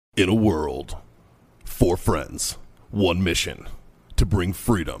In a world, 4 friends, 1 mission, to bring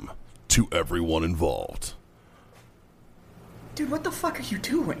freedom to everyone involved. Dude, what the fuck are you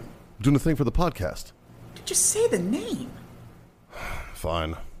doing? Doing a thing for the podcast. Dude, just say the name.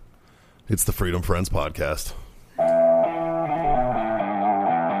 Fine. It's the Freedom Friends Podcast.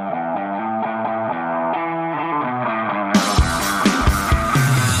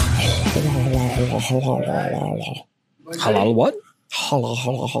 Halal what?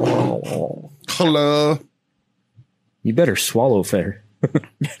 Hello. You better swallow fair.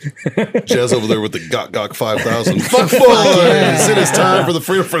 Jazz over there with the Gok 5000. Fuck boys! It is time for the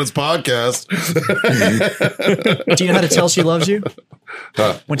Freedom Friends Podcast. Do you know how to tell she loves you?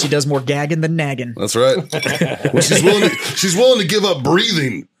 When she does more gagging than nagging. That's right. She's willing to give up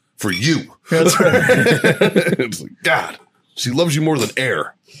breathing for you. That's right. It's like, God, she loves you more than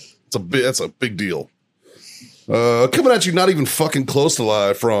air. That's a big deal. Coming at you not even fucking close to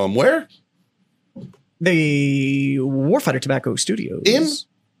live from where? The Warfighter Tobacco Studios.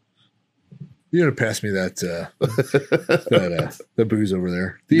 You gotta pass me that the booze over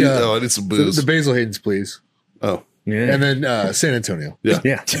there. I need some booze. The Basil Hayden's, please. Oh, Yeah. And then San Antonio. yeah.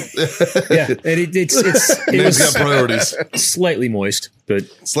 Yeah. Yeah. And it Man's was got priorities. slightly moist, but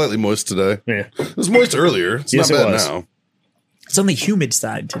Slightly moist today. yeah. It was moist earlier. It's Yes, not it bad was. now. It's on the humid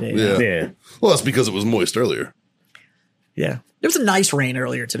side today. Yeah. Yeah. Well, that's because it was moist earlier. Yeah. There was a nice rain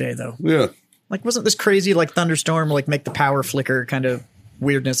earlier today, though. Yeah. Like, wasn't this crazy, like, thunderstorm, like, make the power flicker kind of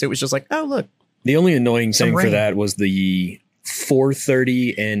weirdness? It was just like, oh, look. The only annoying Some thing for rain. that was the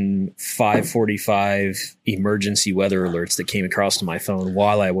 4:30 and 5:45 emergency weather alerts that came across to my phone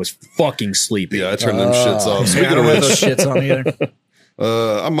while I was fucking sleeping. Yeah, I turned them shits off. I Speaking don't of have those which, shits on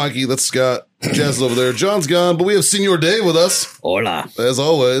either. I'm Mikey. That's Scott. Jazz is over there. John's gone, but we have Senor Dave with us. Hola. As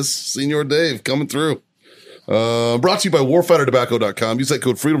always, Senor Dave coming through. Brought to you by warfightertobacco.com. Use that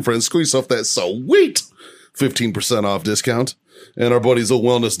code FreedomFriends. Score yourself that sweet 15% off discount. And our buddies at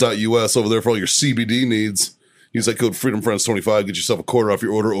wellness.us over there for all your CBD needs. Use that code FreedomFriends25. Get yourself a quarter off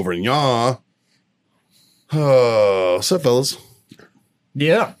your order over in Yaw. What's up, fellas?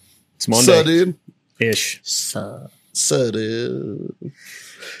 Yeah. It's What's Monday. up, dude? Ish. What's up, dude?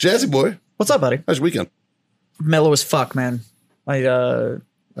 Jazzy boy, What's up, buddy? how's your weekend? Mellow as fuck, man. I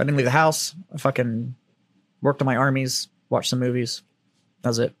didn't leave the house. I fucking worked on my armies, watched some movies. That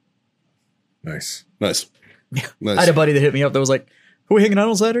was it. Nice. Nice. Nice. I had a buddy that hit me up that was like, "Are we hanging out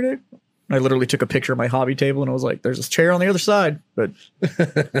on Saturday?" And I literally took a picture of my hobby table and I was like, "There's this chair on the other side, but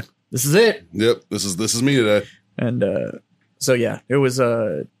this is it." Yep, this is me today. And so yeah, it was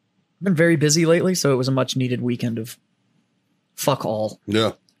been very busy lately, so it was a much needed weekend of fuck all.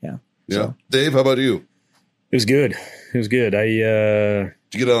 Yeah. Yeah. Yeah. So- Dave, how about you? It was good. It was good. Did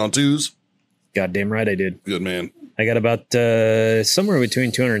you get out on twos? Goddamn right I did. Good man. I got about somewhere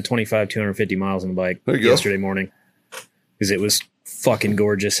between 225, 250 miles on the bike There you go. yesterday morning because it was fucking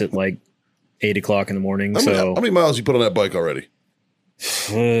gorgeous at like 8 o'clock in the morning. How many miles you put on that bike already?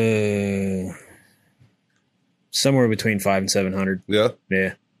 Somewhere between 500 and 700. Yeah.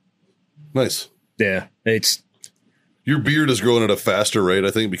 Yeah. Nice. Yeah. It's Your beard is growing at a faster rate,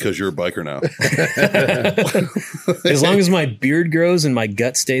 I think, because you're a biker now. as long as my beard grows and my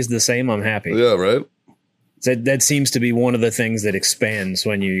gut stays the same, I'm happy. Yeah, right? That seems to be one of the things that expands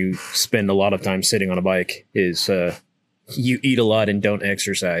when you spend a lot of time sitting on a bike is you eat a lot and don't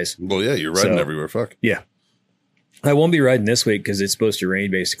exercise. Well, yeah, you're riding So- everywhere. Fuck. Yeah. I won't be riding this week because it's supposed to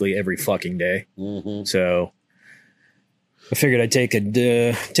rain basically every fucking day. Mm-hmm. So I figured I'd take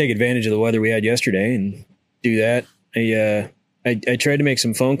advantage of the weather we had yesterday and do that. I tried to make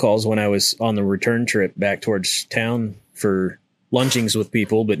some phone calls when I was on the return trip back towards town for lunchings with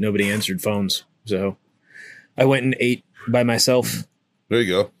people, but nobody answered phones. So I went and ate by myself. There you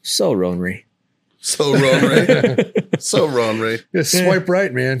go. So lonely. So Ron Ray. So Ron Ray. Yeah, swipe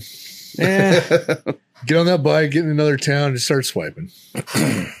right, man. Eh, Get on that bike, get in another town, and start swiping.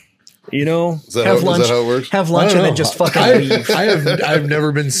 you know, Is that, Have how, lunch. is that how it works? Have I lunch don't and then know. just fucking I, leave. I've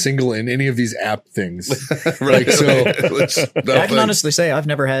never been single in any of these app things. Right. so- It's I can nothing. honestly say I've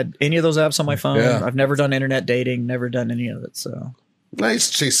never had any of those apps on my phone. Yeah. I've never done internet dating, never done any of it. So I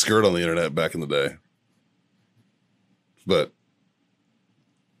used to chase skirt on the internet back in the day. But,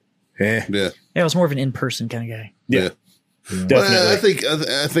 yeah, yeah. yeah, I was more of an in-person kind of guy. yeah, Well, definitely.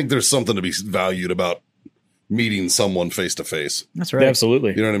 I think there's something to be valued about meeting someone face to face. That's right.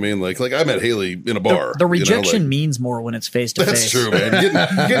 Absolutely. You know what I mean? Like I met Haley in a bar. The you know, rejection like- means more when it's face to That's face. true, man.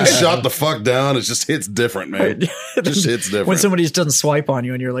 Getting shot the fuck down, it just hits different, man. Just hits different. When somebody just doesn't swipe on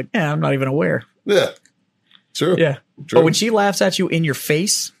you and you're like, yeah, I'm not even aware. Yeah. True. Yeah. True. But when she laughs at you in your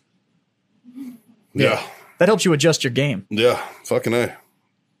face, Yeah. that helps you adjust your game. Yeah. Fucking A.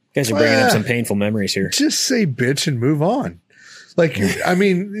 guys are bringing up some painful memories here. Just say bitch and move on. Like, I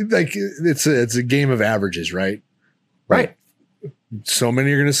mean, like it's a game of averages, right? Right. So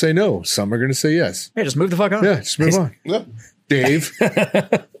many are going to say no. Some are going to say yes. Hey, just move the fuck on. Yeah, just move on. Yeah. Dave,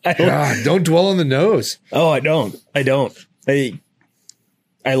 God, don't dwell on the nose. Oh, I don't.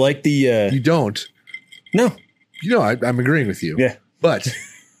 I like the. You don't. No. You know, I'm agreeing with you. Yeah. But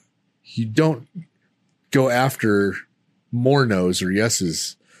you don't go after more no's or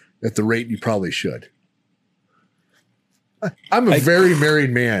yeses at the rate you probably should. I'm a very married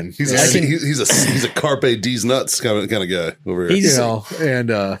man. He's a carpe diem nuts kind of guy over here. He's- You know,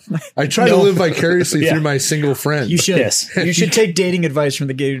 and I try to live vicariously Yeah. through my single friend. You should. Yes. You should take dating advice from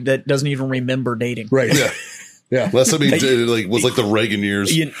the guy that doesn't even remember dating. Right. Yeah. Yeah. Last time he did was like the Reagan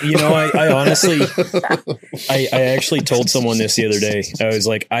years. You know, I honestly, I actually told someone this the other day. I was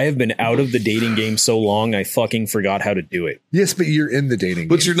like, I have been out of the dating game so long, I fucking forgot how to do it. Yes, but you're in the dating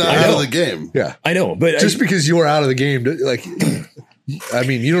But game. you're not I out know. of the game. Yeah. I know, but Just because you are out of the game, like, I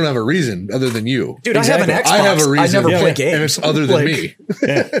mean, you don't have a reason other than you. Dude, I have an Exactly. Xbox. I have a reason. I never Yeah, play yeah. games. And it's other than Like, me.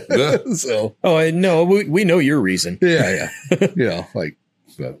 Yeah. So, no, we know your reason. yeah. You know, like,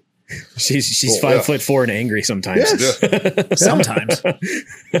 but, She's Cool. 5'4" and angry sometimes. yes. Sometimes.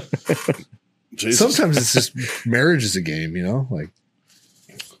 Jesus. Sometimes it's just marriage is a game, you know? Like,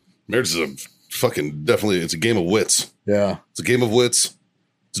 Marriage is a fucking definitely. It's a game of wits. yeah. It's a game of wits.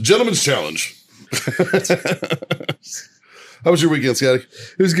 It's a gentleman's challenge. How was your weekend, Scotty?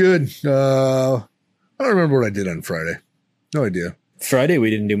 It was good. I don't remember what I did on Friday. No idea. Friday, we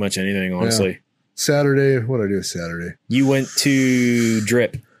didn't do much anything, honestly. Saturday, what did I do Saturday? You went to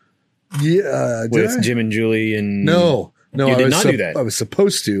Drip Yeah. Did with I? Jim and Julie and No. You I did was not do that. I was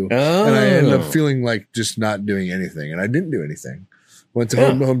supposed to. Oh. And I ended up feeling like just not doing anything. And I didn't do anything. Went to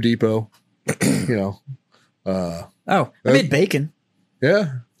Yeah. Home Depot. You know. Oh, I made bacon.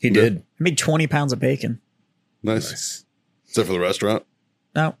 Yeah. He did. I made 20 pounds of bacon. Nice. Nice. Except for the restaurant.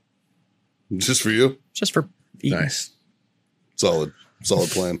 No, Just for you. just for eating. Nice. Solid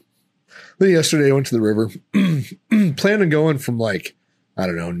plan. Then yesterday I went to the river. Planned on going from like, I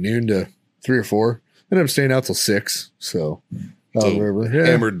don't know, noon to 3 or 4. Ended up staying out till 6. So, out on the river. Yeah.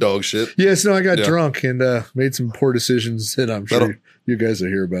 Hammered dog shit. Yes, no, I got Yeah. drunk and made some poor decisions that I'm sure That'll- you guys will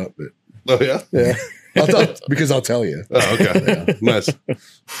hear about. But Oh yeah. yeah, because I'll tell you. Oh, okay. Nice.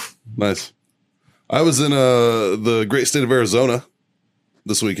 Nice. I was in the great state of Arizona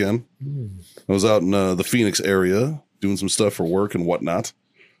this weekend. I was out in the Phoenix area doing some stuff for work and whatnot.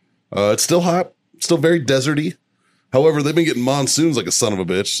 It's still hot, still very deserty. However, they've been getting monsoons like a son of a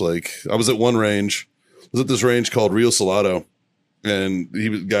bitch. Like I was at one range, I was at this range called Rio Salado, and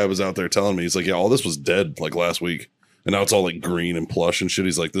the guy was out there telling me, he's like, yeah, all this was dead like last week. And now it's all like green and plush and shit.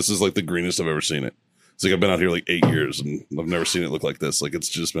 He's like, this is like the greenest I've ever seen it. It's like, I've been out here like 8 years and I've never seen it look like this. Like it's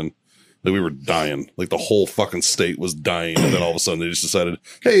just been like we were dying. Like the whole fucking state was dying. And then all of a sudden they just decided,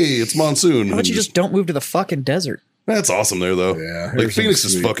 hey, it's monsoon. How about you And just don't move to the fucking desert? that's awesome there though. Yeah, Like Arizona's Phoenix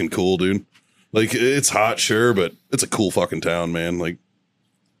is sweet. fucking cool, dude. Like it's hot, sure, but it's a cool fucking town, man. Like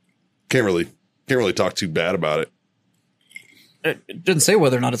can't really talk too bad about it. It didn't say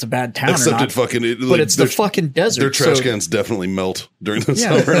whether or not it's a bad town Except or not, it fucking but like, it's the fucking desert. their trash so- cans definitely melt during the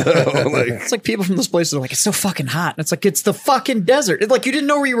Yeah. summer. though. Like It's like people from those places are like, it's so fucking hot. And it's like, it's the fucking desert. It's like, you didn't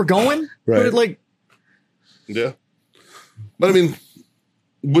know where you were going? Right. But like, yeah. But I mean,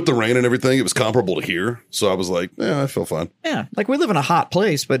 with the rain and everything, it was comparable to here. So I was like, yeah, I feel fine. yeah, like we live in a hot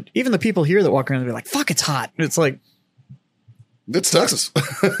place, but even the people here that walk around, they're like, fuck, it's hot. And it's like, It's Texas.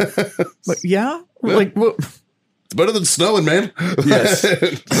 but yeah? Like, well, It's better than snowing, man. Yes.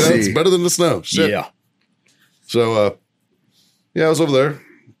 It's better than the snow. Shit. Yeah. So, yeah, I was over there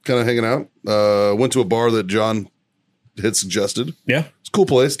kind of hanging out. Went to a bar that John had suggested. Yeah. It's a cool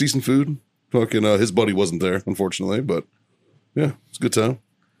place, decent food. Fucking, his buddy wasn't there, unfortunately, but yeah, it's a good time.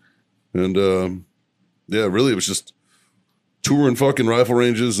 And, yeah, really, it was just touring fucking rifle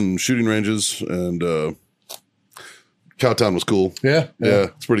ranges and shooting ranges. And, Cowtown was cool. Yeah. Yeah,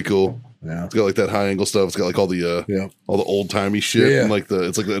 it's pretty cool. Yeah. It's got like that high angle stuff. It's got like all the Yeah. old timey shit. Yeah. And like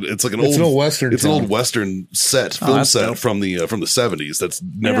it's like an It's old an old Western It's an town. old Western film that's set dope. from the 70s that's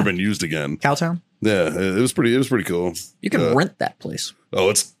never Yeah. been used again. Cowtown, Yeah, it was pretty cool. you can rent that place. Oh,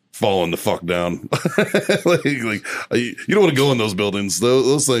 it's falling the fuck down. You don't want to go in those buildings.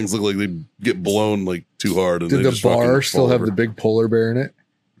 Those things look like they get blown like too hard. And Did they the just fucking bar still fall have over. the big polar bear in it?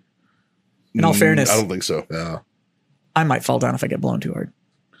 In all fairness, I don't think so. Yeah. I might fall down if I get blown too hard.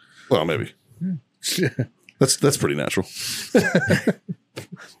 Well, maybe that's pretty natural.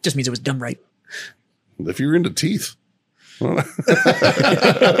 Just means it was done right. If you're into teeth.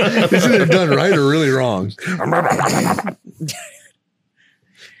 It's either done right or really wrong.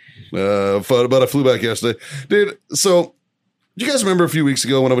 But I flew back yesterday. Dude, so do you guys remember a few weeks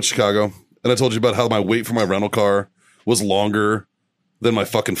ago when I went to Chicago and I told you about how my wait for my rental car was longer than my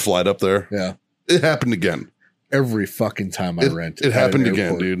fucking flight up there? Yeah. It happened again. Every fucking time I rent. It happened at an again,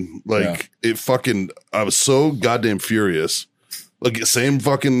 airport. dude. Like, it fucking, I was so goddamn furious. Like, same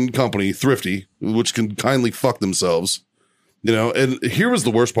fucking company, Thrifty, which can kindly fuck themselves. You know, and here was the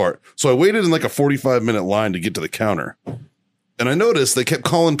worst part. So I waited in like a 45-minute line to get to the counter. And I noticed they kept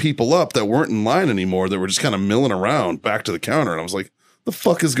calling people up that weren't in line anymore, that were just kind of milling around back to the counter. And I was like, the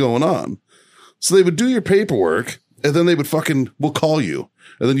fuck is going on? So they would do your paperwork, and then they would fucking, we'll call you.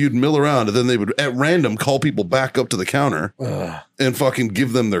 And then you'd mill around, and then they would, at random, call people back up to the counter and fucking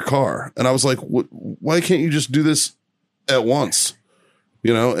give them their car. And I was like, why can't you just do this at once?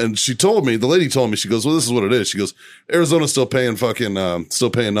 You know, and the lady told me, she goes, well, this is what it is. She goes, Arizona's still paying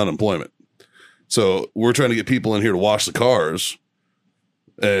unemployment. So we're trying to get people in here to wash the cars.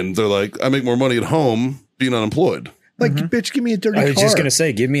 And they're like, I make more money at home being unemployed. Like, bitch, give me a dirty car. I was just going to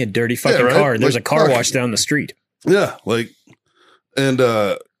say, give me a dirty fucking right? car. And there's Like, a car fuck. wash down the street. Yeah. Like, and,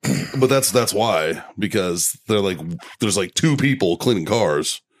 but that's why, because they're like, there's like two people cleaning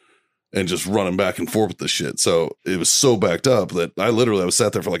cars and just running back and forth with this shit. So it was so backed up that I was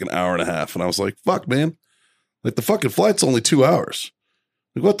sat there for like an hour and a half, and I was like, fuck, man. Like, the fucking flight's only 2 hours.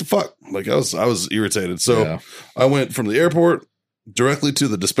 Like, what the fuck? Like, I was irritated. So Yeah. I went from the airport directly to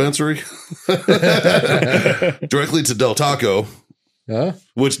the dispensary, directly to Del Taco, Huh?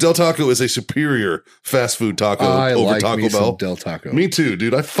 which Del Taco is a superior fast food taco I over like Taco me Bell. some Del Taco. Me too,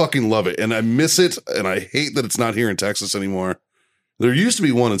 dude. I fucking love it. And I miss it. And I hate that it's not here in Texas anymore. There used to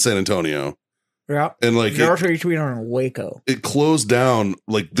be one in San Antonio. Yeah. And like You're also between on Waco. it closed down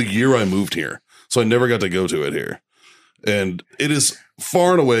like the year I moved here. So I never got to go to it here. And it is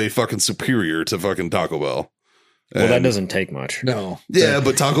far and away fucking superior to fucking Taco Bell. Well, that And- doesn't take much. No. Yeah,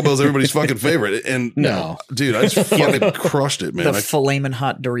 but Taco Bell's everybody's fucking favorite. And No. dude, I just fucking crushed it, man. The flamin'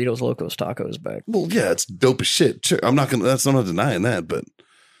 hot Doritos Locos Taco is back. Well, yeah, it's dope as shit. Sure, I'm not denying that, but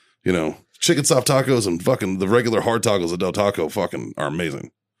you know, chicken soft tacos and fucking the regular hard tacos at Del Taco fucking are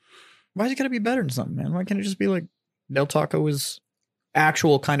amazing. Why's it gotta be better than something, man? Why can't it just be like Del Taco is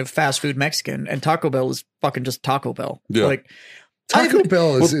actual kind of fast food Mexican and Taco Bell is fucking just Taco Bell? Yeah. Like Taco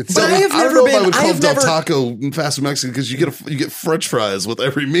Bell is it's but I have I don't never know if I been- would call I've Del never- Taco fast food Mexican because you get French fries with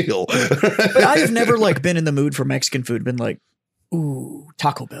every meal. but I have never like been in the mood for Mexican food, been like, ooh,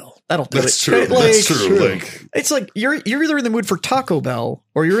 Taco Bell. That'll do That's it. true. Like, That's true. Like, It's like you're either in the mood for Taco Bell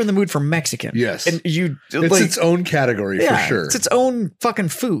or you're in the mood for Mexican. Yes. And you it's like its own category yeah, for sure. it's its own fucking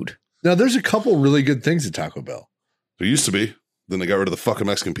food. Now there's a couple really good things at Taco Bell. there used to be. Then they got rid of the fucking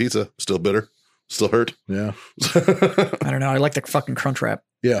Mexican pizza. Still bitter. Still hurt. Yeah. I don't know. I like the fucking Crunch Wrap,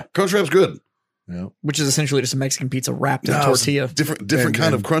 Yeah. Crunchwrap's good. Yeah. which is essentially just a Mexican pizza wrapped in a No, it's tortilla. Different And-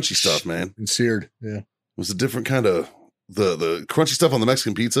 kind of and- crunchy stuff, man. And seared. Yeah. It was a different kind of the crunchy stuff on the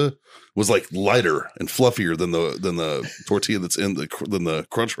Mexican pizza was like lighter and fluffier than the tortilla that's in the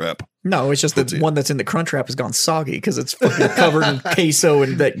crunch wrap. No, it's just the Tortilla. one that's in the Crunch Wrap has gone soggy because it's fucking covered in queso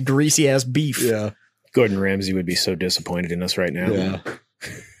and that greasy ass beef. Yeah. Gordon Ramsay would be so disappointed in us right now. Yeah.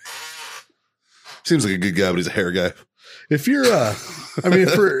 Seems like a good guy, but he's a hair guy. If you're I mean,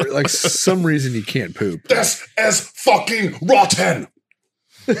 if for like some reason you can't poop. This is fucking rotten.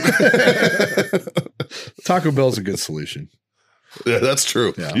 Taco Bell's a good solution. Yeah, that's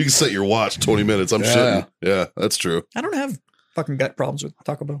true. Yeah. You can set your watch 20 minutes. I'm Yeah. shitting. Yeah, that's true. I don't have fucking gut problems with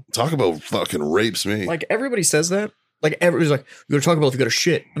Taco Bell. Talk about fucking rapes me. Like everybody says that. Like everybody's like, you go to Taco Bell if you go to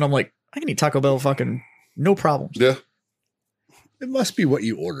shit. And I'm like, I can eat Taco Bell fucking no problems. Yeah. It must be what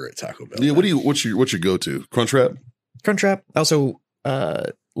you order at Taco Bell. Yeah. What's your go to? Crunch wrap? Crunch Wrap. I also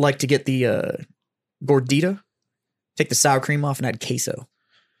like to get the gordita, take the sour cream off and add queso.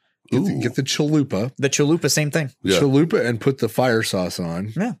 Get the chalupa. The chalupa, same thing. Yeah. Chalupa and put the fire sauce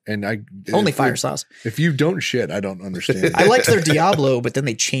on. Yeah. And Only if- fire sauce. If you don't shit, I don't understand. I liked their Diablo, but then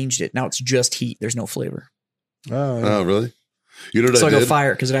they changed it. Now it's just heat. There's no flavor. Oh, really? You know what So I I go did?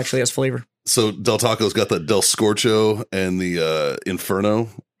 fire because it actually has flavor. So Del Taco's got the Del Scorcho and the Inferno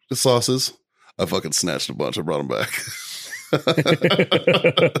sauces. I fucking snatched a bunch. I brought them back.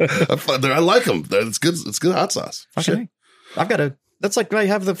 I like them. It's good. It's good hot sauce. Fucking Shit. A. I've got a. That's like I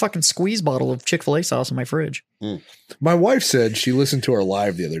have the fucking squeeze bottle of Chick-fil-A sauce in my fridge. My wife said she listened to our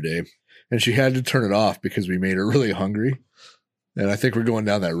live the other day and she had to turn it off because we made her really hungry. And I think we're going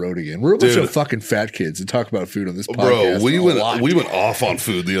down that road again. We're a bunch Dude. of fucking fat kids and talk about food on this podcast. Bro, we a went lot. off on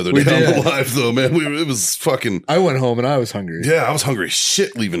food the other We day on did. the live though, man. It was fucking I went home and I was hungry. yeah. I was hungry as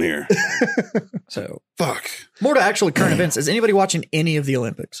shit leaving here. So Fuck. more to actually current events. Is anybody watching any of the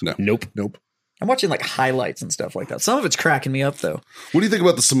Olympics? No. Nope. Nope. I'm watching like highlights and stuff like that. Some of it's cracking me up though. What do you think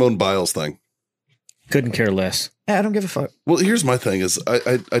about the Simone Biles thing? Couldn't care less. Yeah, I don't give a fuck. Well, here's my thing: is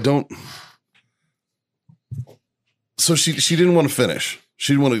I don't. So she didn't want to finish.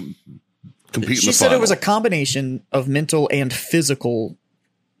 She didn't want to compete. She in the said final. it was a combination of mental and physical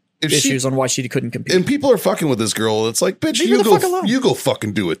If she- issues on why she couldn't compete. and people are fucking with this girl. It's like, bitch, Leave her you the fuck alone. go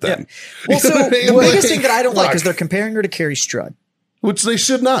fucking do it then. Well, so You know what I the mean? biggest thing that I don't like fuck. is they're comparing her to Carrie Strud. Which they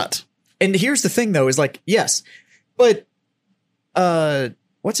should not. And here's the thing, though, is like, yes, but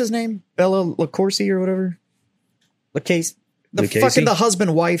what's his name? Bella LaCourse or whatever? LaCase. The Lucchese? fucking the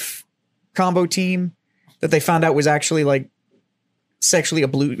husband-wife combo team that they found out was actually like sexually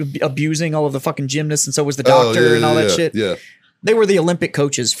abusing all of the fucking gymnasts, and so was the doctor and all that shit. Yeah. They were the Olympic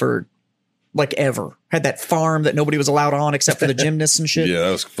coaches for like ever. Had that farm that nobody was allowed on except for the gymnasts and shit. Yeah,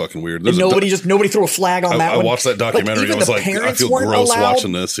 that was fucking weird. And There's a nobody threw a flag on that I one. watched that documentary and even I was the like, I parents feel weren't gross allowed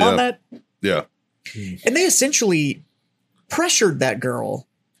watching this. on Yeah. that. Yeah. And they essentially pressured that girl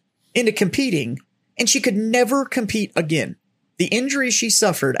into competing, and she could never compete again. The injuries she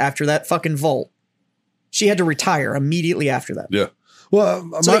suffered after that fucking vault, she had to retire immediately after that. Yeah.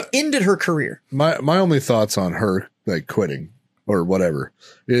 Well, So it ended her career. my only thoughts on her like quitting or whatever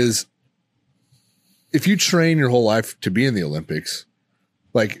is if you train your whole life to be in the Olympics,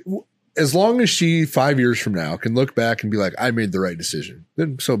 like as long as she 5 years from now can look back and be like, I made the right decision,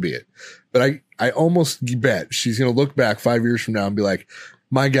 then so be it. But I almost bet she's going to look back 5 years from now and be like,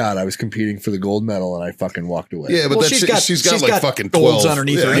 my God, I was competing for the gold medal and I fucking walked away. Yeah, but Well, she's got like fucking 12 golds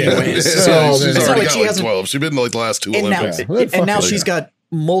underneath her anyways. Yeah. So She's it's not already like got she like hasn't. 12. She's been in like the last two And now, Olympics. Yeah. Well, and now fuck she's yeah. got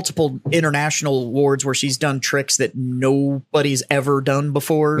multiple international awards where she's done tricks that nobody's ever done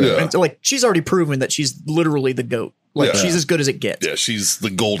before. Yeah. And so, like, she's already proven that she's literally the GOAT. Like, Yeah. she's as good as it gets. Yeah, she's the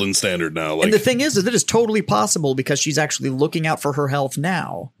golden standard now. Like, And the thing is that it is totally possible because she's actually looking out for her health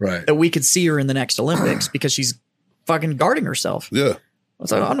now Right. that we could see her in the next Olympics because she's fucking guarding herself. yeah.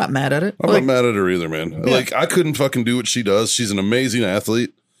 So I'm not mad at it. I'm Like, not mad at her either, man. Like, I couldn't fucking do what she does. She's an amazing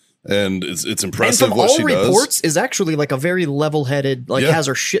athlete, and it's and impressive from what all she reports, is actually like a very level-headed, like Yeah. has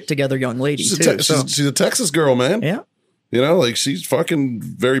her shit together young lady does. too. So She's a Texas girl, man. yeah, You know, like she's fucking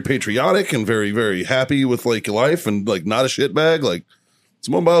very patriotic and very, very happy with like life and like not a shitbag. Like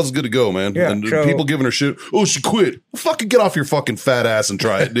Simone Biles is good to go, man. Yeah, and so- people giving her shit. Oh, she quit. Well, fucking get off your fucking fat ass and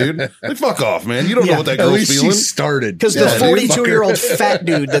try it, dude. Like fuck off, man. You don't know Yeah, what that At girl's least feeling. she started. because Yeah, the dude, 42-year-old fat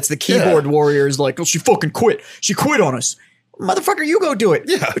dude that's the keyboard warrior is like, oh, she fucking quit. She quit on us. Motherfucker, you go do it.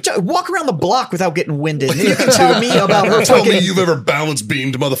 Yeah. Walk around the block without getting winded. And then you can tell me about her Tell me fucking. you've ever balance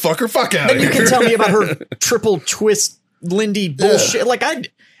beamed, motherfucker. Fuck out Then of you here. can tell me about her triple twist Lindy bullshit. Like I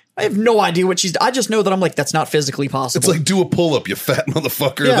have no idea what she's. I just know that I'm like, that's not physically possible. It's like do a pull up, you fat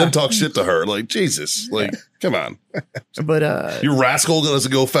motherfucker, Yeah. and then talk shit to her. Like Jesus, like come on, but your rascal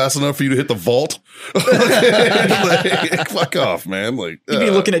doesn't go fast enough for you to hit the vault. Like, fuck off, man. Like you'd be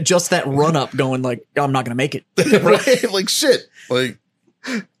looking at just that run up, going like, I'm not gonna make it. right, like shit, like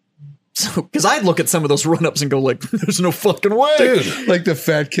So because I'd look at some of those run ups and go like, there's no fucking way. dude. like the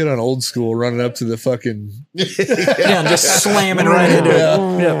fat kid on Old School running up to the fucking. Yeah, and just slamming right into it.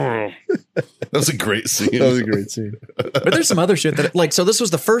 Yeah. That was a great scene. That was a great scene. But there's some other shit that like, so this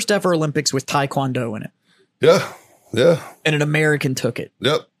was the first ever Olympics with Taekwondo in it, Yeah, yeah, and an American took it.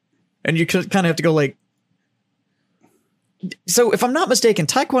 yep. And you kind of have to go like, so if I'm not mistaken,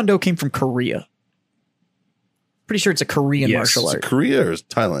 Taekwondo came from Korea. Pretty sure it's a Korean Yes, martial Is it art. Korea or is it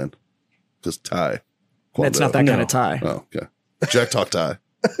Thailand? Just Thai. It's not that No. kind of Thai. Oh, okay. Jack talk Thai.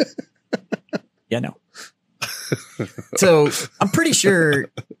 Yeah, no. So I'm pretty sure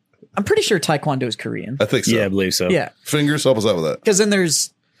Taekwondo is Korean. I think so. Yeah, I believe so. Yeah, Fingers, help us out with that. because then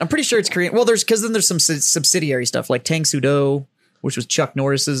I'm pretty sure it's Korean. Well, because then there's some subsidiary stuff like Tang Soo Do, which was Chuck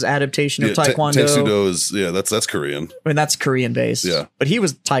Norris's adaptation of Taekwondo. Tang Soo Do is that's Korean. I mean, that's Korean based. Yeah. But he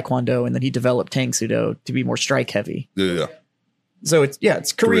was Taekwondo, and then he developed Tang Soo Do to be more strike heavy. Yeah. So it's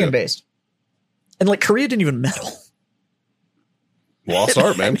Korean Korea. based. And like Korea didn't even medal. Lost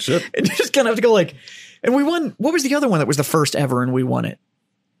art, man. Shit. And you just kind of have to go like, and we won. What was the other one that was the first ever and we won it?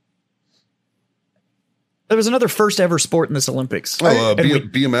 There was another first ever sport in this Olympics. Oh, And we-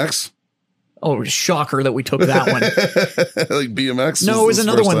 BMX. oh, shocker that we took that one. Like BMX. No, it was the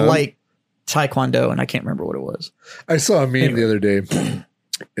another first one time. like Taekwondo, and I can't remember what it was. I saw a meme Anyway. the other day.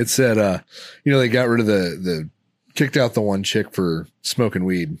 It said, they got rid of the kicked out the one chick for smoking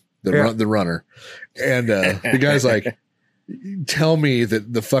weed, the runner, and the guy's like, "Tell me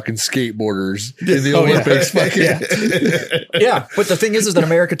that the fucking skateboarders in the Olympics fucking Yeah, but the thing is that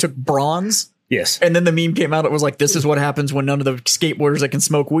America took bronze, Yes. and then the meme came out. It was like, this is what happens when none of the skateboarders that can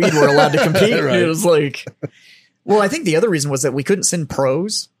smoke weed were allowed to compete. Right. It was like, well, I think the other reason was that we couldn't send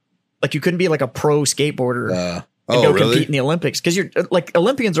pros Like you couldn't be like a pro skateboarder and Oh, go compete really? in the Olympics because you're like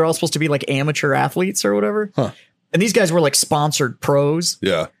Olympians are all supposed to be like amateur athletes or whatever. Huh. And these guys were like sponsored pros,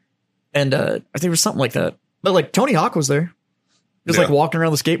 Yeah. and I think there was something like that. But like Tony Hawk was there, just like Yeah. walking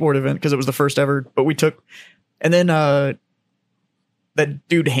around the skateboard event because it was the first ever. But we took, and then that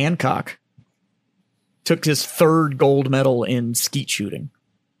dude Hancock took his 3rd gold medal in skeet shooting.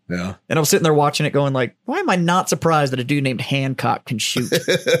 Yeah. And I was sitting there watching it going like, why am I not surprised that a dude named Hancock can shoot?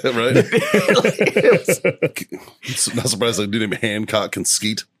 Right? Like, it was- It's not surprised like dude named Hancock can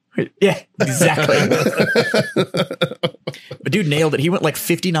skeet. yeah, exactly. But dude nailed it. He went like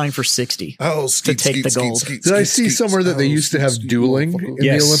 59 for 60. Oh, skeet, take skeet, the skeet, gold. skeet, Did I skeet, see skeet. somewhere that they Oh, used to have skeet, dueling motherfucker. in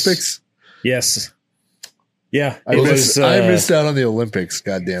Yes. the Olympics? Yes. Yeah. I missed out on the Olympics.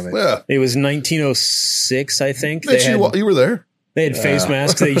 God damn it. Yeah. It was 1906, I think. Mitch, you were there. They had face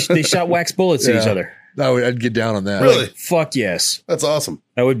masks. They shot wax bullets at each Yeah. other. I'd get down on that. Really? Fuck yes. That's awesome.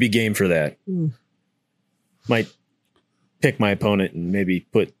 I would be game for that. Might pick my opponent and maybe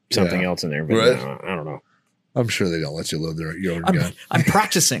put something Yeah. else in there. But Right. I don't know. I'm sure they don't let you load your own gun. I'm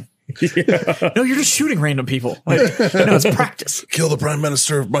practicing. No, you're just shooting random people. Like, no, it's practice. Kill the Prime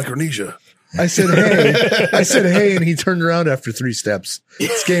Minister of Micronesia. I said, hey, and he turned around after 3 steps.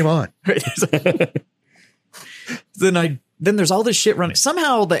 It's game on. Then there's all this shit running.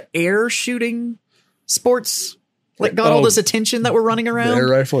 Somehow the air shooting sports like got all this attention that we're running The around. air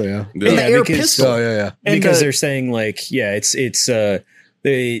rifle, yeah. And the air because- pistol. Oh, yeah. And Because the- they're saying like, yeah, it's the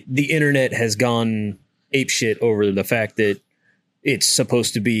internet has gone apeshit over the fact that it's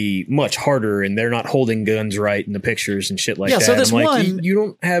supposed to be much harder and they're not holding guns right in the pictures and shit like Yeah, that. so this I'm like, one- you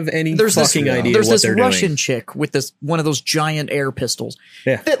don't have any there's fucking this, idea there's what this they're Russian doing. chick with this one of those giant air pistols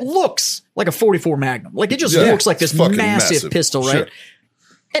Yeah. that looks like a 44 Magnum. Like it just Yeah, looks like this it's fucking massive pistol, right? Sure.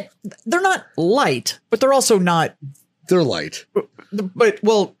 And they're not light, but they're also not. They're light. But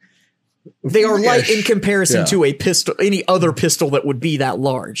well, they are light in comparison Yeah. to a pistol, any other pistol that would be that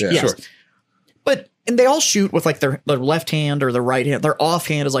large. Yeah. Yes. Sure. But and they all shoot with like their left hand or their right hand. Their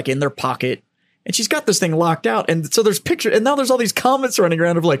offhand is like in their pocket, and she's got this thing locked out. And so there's pictures, and now there's all these comments running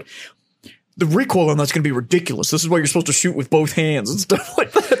around of like, the recoil on that's going to be ridiculous. This is why you're supposed to shoot with both hands and stuff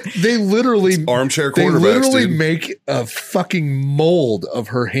like that. They literally Armchair They quarterbacks, literally dude. make a fucking mold of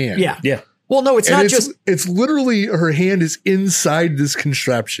her hand. Yeah. Yeah. Well, no, it's And not it's, just. it's literally her hand is inside this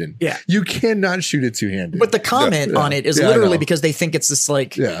contraption. Yeah. You cannot shoot it two-handed. But the comment on it is Yeah, I literally know. because they think it's this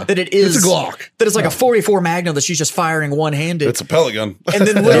like Yeah. that it is It's a Glock. that it's like a 44 Magnum that she's just firing one handed. It's a pellet gun. And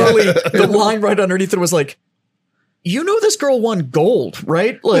then literally the line right underneath it was like, you know, this girl won gold,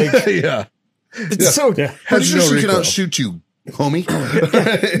 right? Like, yeah. it's so Yeah. Has Pretty no sure she recoil. can outshoot you,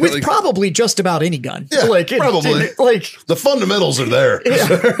 homie. with Like, probably just about any gun. Yeah, probably. Like, the fundamentals are there.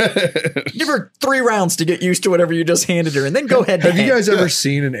 give her 3 rounds to get used to whatever you just handed her, and then go ahead. Have you guys ever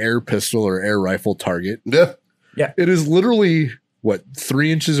seen an air pistol or air rifle target? Yeah. It is literally what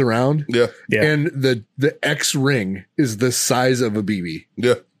 3 inches around, Yeah. Yeah. and the X ring is the size of a BB.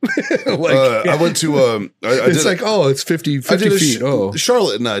 Yeah. Like I went to I it's did like, oh, it's 50 I did a feet. Oh,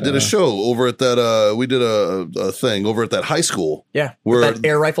 Charlotte and I did a show over at that we did a thing over at that high school Yeah, Where- that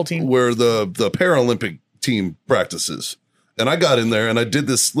air rifle team. where the Paralympic team practices. And I got in there and I did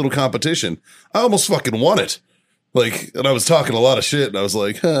this little competition. I almost fucking won it. Like, and I was talking a lot of shit, and I was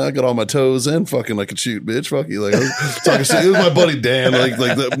like, huh, I got all my toes and fucking I could shoot, bitch. Fuck you. Like, I was talking shit. It was my buddy Dan, like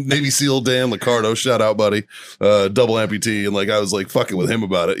the Navy SEAL Dan Licardo. Shout out, buddy. Double amputee. And like, I was like fucking with him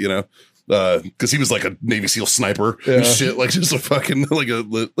about it, you know? Cause he was like a Navy SEAL sniper and shit, like just a fucking, like a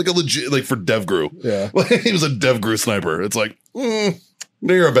legit, like for DevGru. Yeah. Like, he was a DevGru sniper. It's like,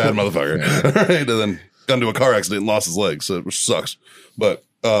 you're a bad motherfucker. All right. And then got into a car accident and lost his leg. So it sucks. But,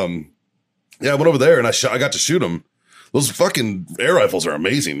 yeah, I went over there and I got to shoot him. Those fucking air rifles are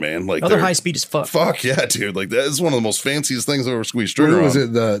amazing, man. Like, Other they're- high speed as fuck. Fuck yeah, dude. Like, that is one of the most fanciest things I've ever squeezed trigger what was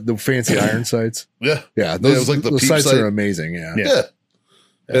on. it? The fancy iron sights. Yeah. Yeah, it those, was like the those peep sights sight. are amazing. Yeah. Yeah.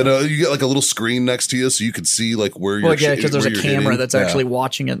 And you get like a little screen next to you so you can see like where you're Well, yeah, because there's where a you're camera hitting. that's Yeah. actually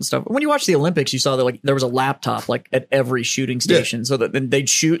watching it and stuff. When you watch the Olympics, you saw that like there was a laptop like at every shooting station, so that then they'd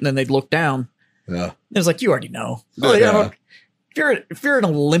shoot and then they'd look down. Yeah. And it's like you already know. Like, I don't- if you're an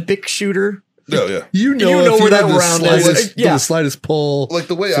Olympic shooter, Yeah, yeah. You know, You know if where you that had the round is. slightest, Yeah. the slightest pull. Like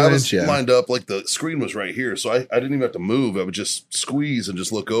the way I was flinch, yeah. lined up, like the screen was right here. So I didn't even have to move. I would just squeeze and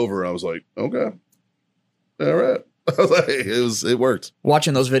just look over. I was like, okay. All right. I was like, it worked.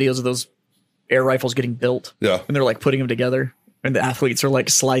 watching those videos of those air rifles getting built Yeah. and they're like putting them together and the athletes are like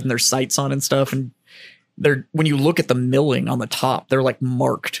sliding their sights on and stuff, and they're when you look at the milling on the top, they're like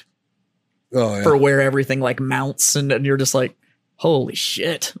marked Oh, yeah. for where everything like mounts, and you're just like, holy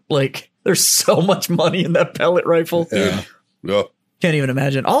shit, like there's so much money in that pellet rifle. Yeah. Yeah. Can't even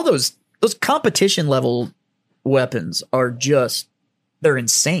imagine. All those competition level weapons are just, they're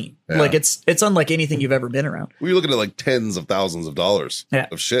insane. Yeah. Like it's unlike anything you've ever been around. We're looking at like tens of thousands of dollars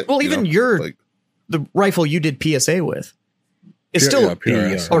of shit. Well, even your like, the rifle you did PSA with is still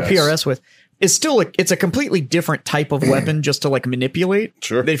PRS, or yes. PRS with is still it's a completely different type of weapon just to like manipulate.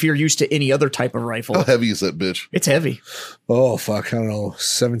 Sure. If you're used to any other type of rifle, how heavy is that bitch? it's heavy. Oh, fuck. I don't know.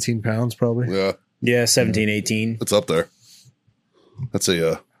 17 pounds probably. Yeah, Yeah, 17, 18. it's up there. That's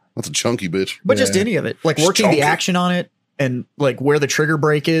a chunky bitch. But just any of it, like Just working chunky. the action on it and like where the trigger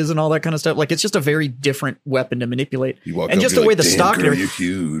break is and all that kind of stuff. Like it's just a very different weapon to manipulate. You walk And up, just you're the way like, the "Damn, stock and girl, everything.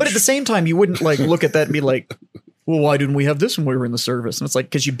 you're huge." But at the same time, you wouldn't like look at that and be like, well, why didn't we have this when we were in the service? And it's like,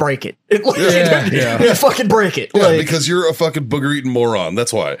 because you break it. You fucking break it. yeah, Like, because you're a fucking booger eating moron.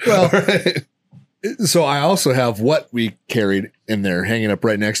 That's why. Well- Right? So I also have what we carried in there hanging up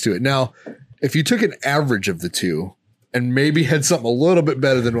right next to it. Now, if you took an average of the two and maybe had something a little bit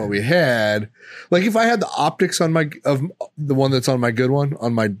better than what we had, like if I had the optics on of the one that's on my good one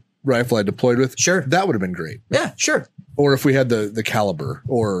on my rifle I deployed with, Sure. that would have been great. yeah, sure. Or if we had the caliber,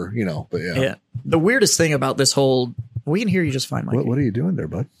 or but yeah. Yeah. The weirdest thing about this whole, we can hear you just fine, Mike. What are you doing there,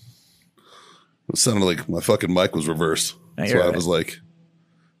 bud? It sounded like my fucking mic was reversed. Yeah, So you're I right. was like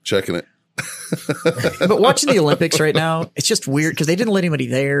checking it. But watching the Olympics right now, it's just weird because they didn't let anybody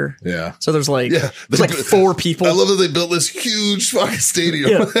there. Yeah. So there's like, Yeah, there's like 4 people. I love that they built this huge fucking stadium.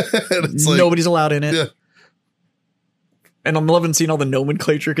 Yeah. And it's like, Nobody's allowed in it. Yeah. And I'm loving seeing all the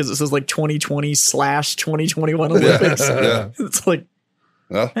nomenclature because it says like 2020/2021 Olympics. Yeah. It's like,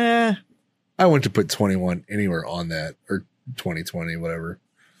 Yeah. I went to put 21 anywhere on that, or 2020, whatever.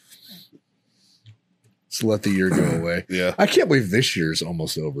 Just let the year go away. Yeah. I can't believe this year's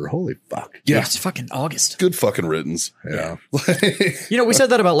almost over. Holy fuck. yeah, it's fucking August. Good fucking riddance. Yeah. You know, we said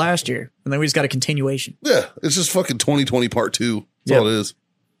that about last year, and then we just got a continuation. Yeah. It's just fucking 2020 part 2. That's Yeah. all it is.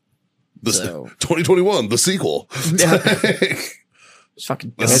 The So- 2021, the sequel. It's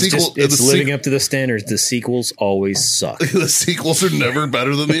fucking The It's, sequel- just, it's the living sequ- up to the standards. The sequels always suck. The sequels are never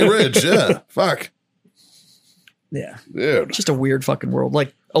better than the orig. Yeah. Fuck. yeah. Dude. Just a weird fucking world.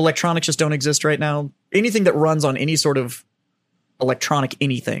 Like electronics just don't exist right now. Anything that runs on any sort of electronic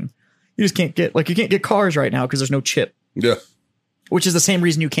anything, you just can't get. Like you can't get cars right now because there's no chip, Yeah. which is the same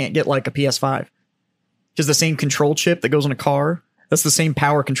reason you can't get like a PS5. Because the same control chip that goes in a car, that's the same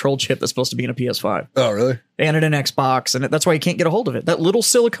power control chip that's supposed to be in a PS5 Oh, really? and in an Xbox, and that's why you can't get a hold of it. That little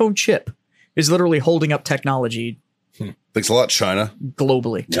silicone chip is literally holding up technology Thanks a lot, China.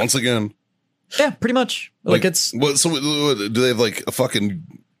 globally. Once again. Yeah, pretty much. Like it's what? So what, do they have like a fucking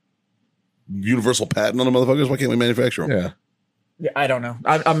universal patent on the motherfuckers? Why can't we manufacture them? Yeah. Yeah, I don't know.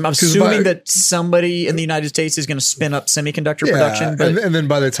 I'm assuming by- that somebody in the United States is going to spin up semiconductor production, but and then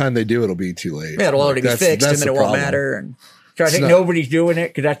by the time they do, it'll be too late. yeah, it'll already be That's- fixed, and that's then the it won't problem. matter. And so I think not- nobody's doing it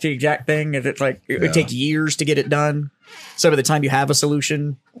because that's the exact thing. Is it's like it would take years to get it done. So by the time you have a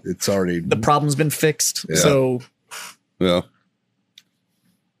solution, It's already the problem's been fixed. Yeah. So Yeah.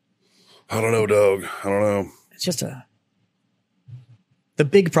 I don't know, dog. I don't know. it's just the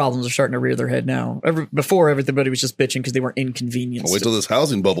big problems are starting to rear their head now. Before everybody was just bitching because they were inconvenienced. I'll wait till this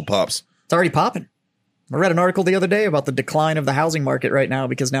housing bubble pops. It's already popping. I read an article the other day about the decline of the housing market right now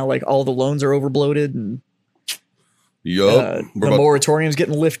because now like all the loans are overbloated and Yup. the moratorium's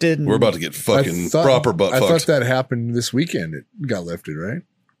getting lifted. And We're about to get fucking proper butt I thought fucked. that happened this weekend. It got lifted, right?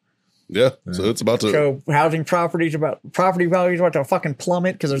 Yeah. So it's about to. so housing property values about to fucking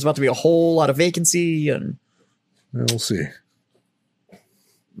plummet because there's about to be a whole lot of vacancy. And We'll see.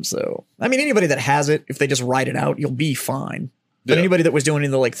 so, I mean, anybody that has it, if they just write it out, you'll be fine. But Yeah. anybody that was doing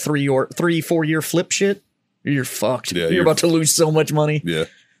the like 3-4 year flip shit, you're fucked. Yeah, you're about to lose so much money. Yeah.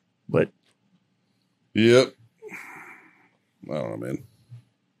 But Yep. I don't know, man.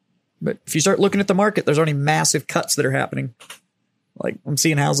 But if you start looking at the market, there's already massive cuts that are happening. Like I'm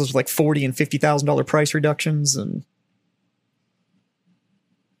seeing houses with like $40,000 and $50,000 price reductions, and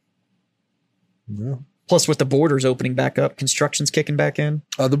Yeah. plus with the borders opening back up, construction's kicking back in.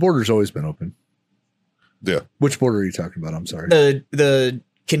 The border's always been open. Yeah. Which border are you talking about? I'm sorry. The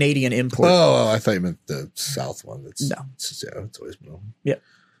Canadian import. Oh, I thought you meant the south one. That's No. it's always been open.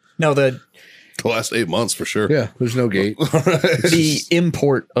 No, the The last 8 months for sure. Yeah, there's no gate. the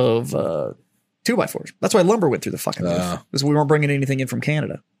import of 2x4s. That's why lumber went through the fucking roof. Ah. Because we weren't bringing anything in from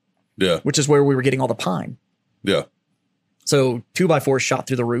Canada, Yeah. which is where we were getting all the pine. Yeah. So 2x4s shot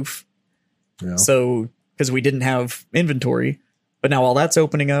through the roof. Yeah. So, because we didn't have inventory, but now all that's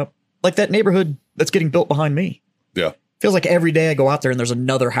opening up, like that neighborhood that's getting built behind me. Yeah. Feels like every day I go out there and there's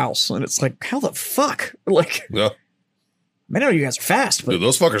another house, and it's like, how the fuck? Like, Yeah. I know you guys are fast, but Dude,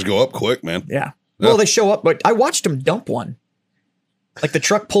 those fuckers go up quick, man. yeah. Yeah. Well, they show up, but I watched them dump one, Like the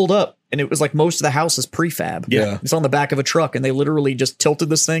truck pulled up and it was like most of the house is prefab. Yeah. It's on the back of a truck and they literally just tilted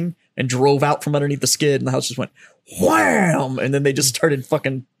this thing and drove out from underneath the skid and the house just went wham. And then they just started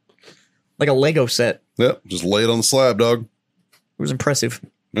fucking like a Lego set. Yep. Just lay it on the slab, dog. It was impressive.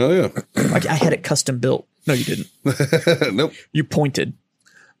 Oh, yeah. Like I had it custom built. No, you didn't. Nope. You pointed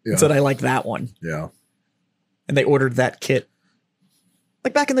Yeah. and said, I like that one. Yeah. And they ordered that kit.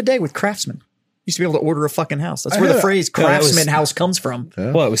 Like back in the day with Craftsman. Used to be able to order a fucking house. That's I where the had a- phrase Yeah, that was- Craftsman house comes from.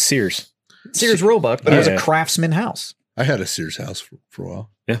 Well, it was Sears. Sears Roebuck, but it was a Yeah. Craftsman house. I had a Sears house for a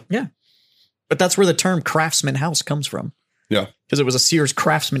while. Yeah. But that's where the term Craftsman house comes from. Yeah. Because it was a Sears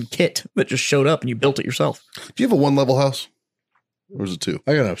Craftsman kit that just showed up and you built it yourself. Do you have a 1-level house? Or is it 2?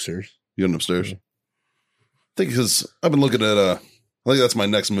 I got it upstairs. You got it upstairs? I think because I've been looking at, I think that's my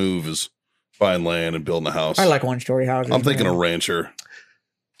next move is buying land and building a house. I like one-story houses. I'm thinking man. a rancher.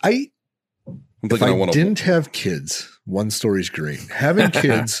 I'm I'm if thinking I I want to. didn't have kids, one story's great. Having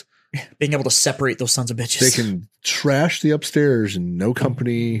kids, being able to separate those sons of bitches. they can trash the upstairs and no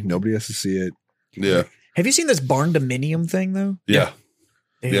company, nobody has to see it. Yeah. Have you seen this barn dominium thing though? Yeah.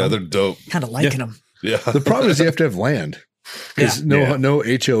 Yeah. They're dope. kind of liking them. Yeah. The problem is you have to have land because no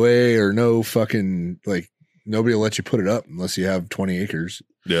HOA or no fucking like nobody will let you put it up unless you have 20 acres.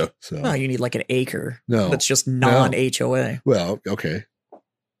 Yeah. So No, you need like an acre. No. That's just non-HOA, well, okay,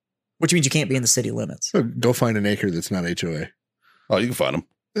 which means you can't be in the city limits. so go find an acre that's not HOA. Oh, you can find them.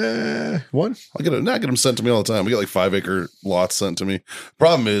 One. I get them sent to me all the time. We get like 5-acre lots sent to me.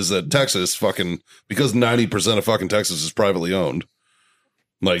 Problem is that Texas because 90% of fucking Texas is privately owned.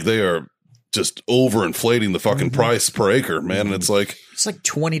 Like they are just overinflating the fucking price per acre, man. And it's like, It's like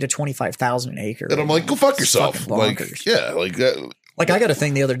 20 to 25,000 an acre. and I'm like, go fuck yourself. fucking Like, bonkers. yeah, like that. Like I got a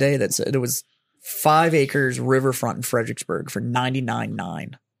thing the other day that said it was 5 acres riverfront in Fredericksburg for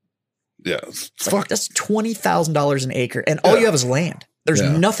 $99,900. Yeah. It's Fuck. like, that's $20,000 an acre, and all Yeah. you have is land. There's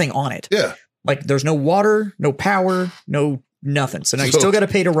Yeah. nothing on it. Yeah. Like there's no water, no power, no nothing. So now you So- still got to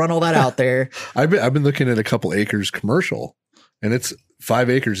pay to run all that out there. I've been looking at a couple acres commercial, and it's 5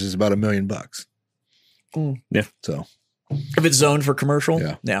 acres is about $1 million. Yeah. So If it's zoned for commercial,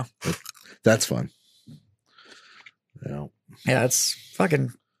 Yeah. yeah, that's fun. Yeah. yeah. It's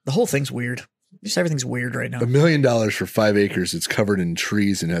fucking the whole thing's weird. Just everything's weird right now. $1 million for 5 acres. It's covered in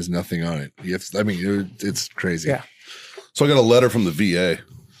trees and has nothing on it. It's crazy. Yeah. So I got a letter from the VA.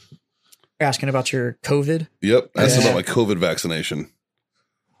 Asking about your COVID. Yep. Asking Yeah. about my COVID vaccination.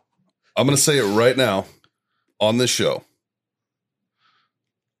 I'm going to say it right now on this show.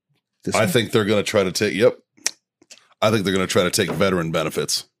 This I one? think they're going to try to take, I think they're going to try to take veteran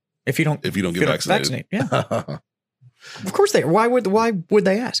benefits If you don't if you don't if get you vaccinated. vaccinate. Yeah, of course they. Why would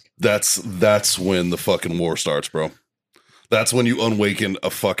they ask? That's when the fucking war starts, bro. That's when you awaken a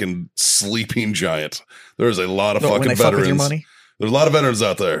fucking sleeping giant. There's a lot of When fucking they fuck with your veterans. money. There's a lot of veterans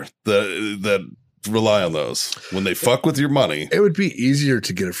out there that rely on those. When they fuck with your money, It would be easier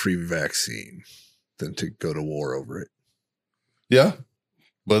to get a free vaccine than to go to war over it. yeah.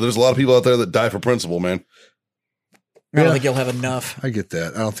 But there's a lot of people out there that die for principle, man. I don't Yeah. think you'll have enough. I get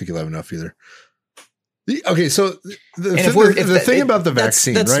that. I don't think you'll have enough either. Okay, so the And if thing, thing about the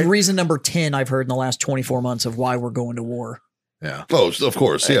vaccine, that's right? reason number 10 I've heard in the last 24 months of why we're going to war. Yeah. Oh, of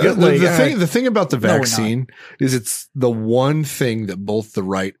course, yeah. The thing about the No, we're not. vaccine is it's the one thing that both the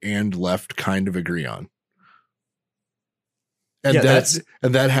right and left kind of agree on. And Yeah,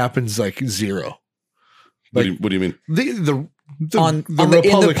 that happens like zero. What do you mean? In the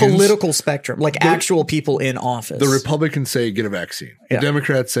Republicans, political spectrum, like actual people in office. the Republicans say get a vaccine. Yeah. The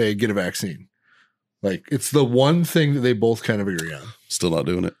Democrats say get a vaccine. Like it's the one thing that they both kind of agree on. Still not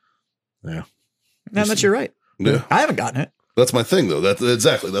doing it. Yeah. No, that's you're right. Yeah, I haven't gotten it. that's my thing, though.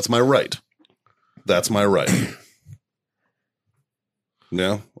 That's my right. That's my right.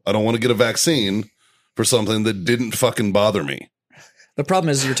 Yeah, I don't want to get a vaccine for something that didn't fucking bother me. The problem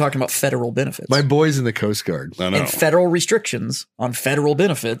is you're talking about federal benefits. My boys in the Coast Guard. I know. and federal restrictions on federal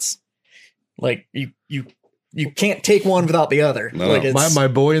benefits. Like you can't take one without the other. No. Like it's, My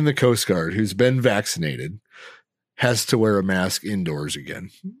boy in the Coast Guard who's been vaccinated has to wear a mask indoors again.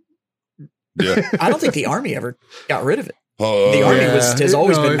 Yeah. I don't think the Army ever got rid of it. Oh, The Army yeah. has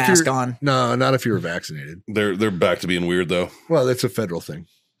always No, been if mask you're- on. No, not if you were vaccinated. they're back to being weird, though. Well, that's a federal thing.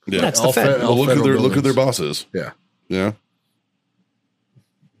 Yeah. That's the All Fed. fe- Well, look who federal their buildings. boss is. Yeah. Yeah.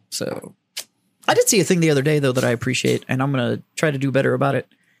 So I did see a thing the other day though that I appreciate, and I'm gonna try to do better about it.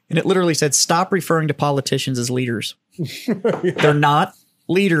 And it literally said, "Stop referring to politicians as leaders. They're not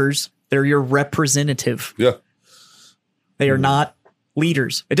leaders. They're your representative. Yeah. They are not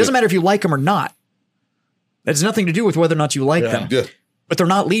leaders. It doesn't matter if you like them or not. That has nothing to do with whether or not you like them. Yeah. But they're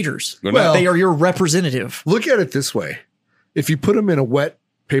not leaders. They're Well- not. They are your representative. Look at it this way. if you put them in a wet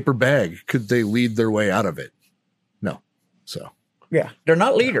paper bag, could they lead their way out of it? No. So Yeah, they're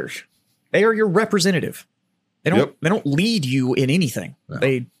not leaders. They are your representative. They don't. Yep. They don't lead you in anything. No.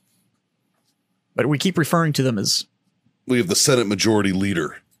 But we keep referring to them as. We have the Senate Majority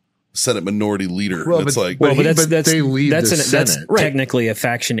Leader, Senate Minority Leader. Well, and it's but- like, Well, But but that's they lead the that's Senate. Right. technically a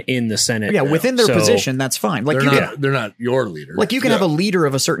faction in the Senate. Yeah, within their So- position, that's fine. Like they're not your leader. you can Yeah. have a leader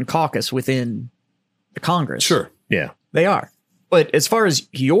of a certain caucus within the Congress. sure. Yeah. They are. But as far as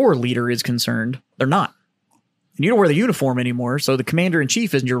your leader is concerned, they're not. And you don't wear the uniform anymore, so the commander in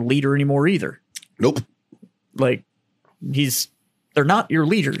chief isn't your leader anymore either. Nope. Like they're not your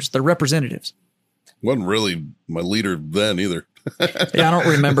leaders, they're representatives. Wasn't really my leader then either. Yeah, I don't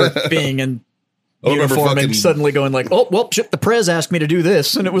remember being in I remember uniform and fucking- suddenly going like, oh, well, shit, the prez asked me to do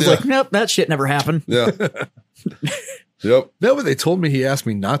this. And it was Yeah. like, nope, that shit never happened. Yeah. Yep. No, but they told me he asked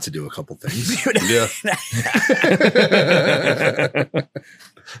me not to do a couple things. Yeah.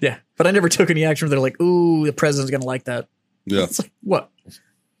 Yeah. But I never took any action. They're like, ooh, the president's going to like that. Yeah. It's like, what?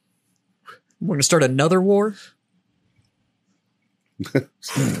 We're going to start another war?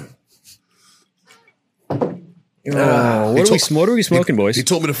 What are we smoking, boys? He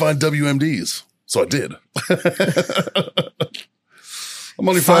told me to find WMDs, so I did. I'm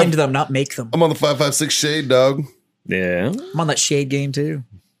on your Find five. them, not make them. I'm on the 556 shade, dog. Yeah. I'm on that shade game too.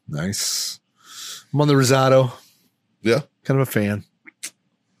 Nice. I'm on the risotto. Yeah. Kind of a fan.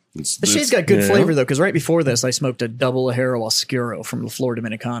 The shade's got good Yeah. flavor though, because right before this, I smoked a double Ajero Oscuro from La Flor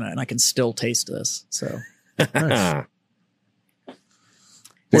Dominicana, and I can still taste this. So Ah.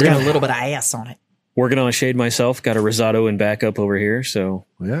 it's got a little bit of ass on it. Working on a shade myself. Got a risotto and backup over here. So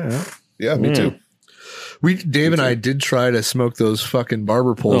Yeah. Yeah, me too. Dave and I did try to smoke those fucking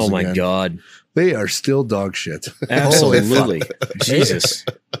barber poles. oh my again. God. They are still dog shit. Absolutely. Jesus.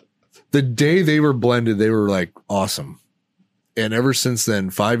 The day they were blended, they were like awesome. And ever since then,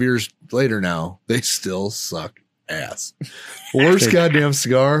 5 years later now, they still suck ass. Worst goddamn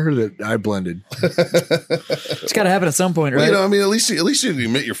cigar that I blended. It's got to happen at some point, Well, right? you know, I mean, at least you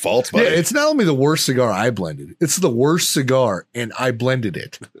admit your faults, buddy. Yeah, it's not only the worst cigar I blended, it's the worst cigar, and I blended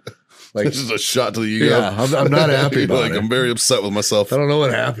it. Like, This is a shot to the ego. yeah, I'm not happy about Like, it. I'm very upset with myself. I don't know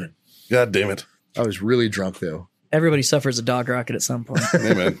what happened. God damn it. I was really drunk though. Everybody suffers a dog rocket at some point.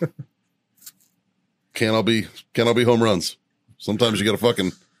 Hey, man. Can't all be home runs. Sometimes you got to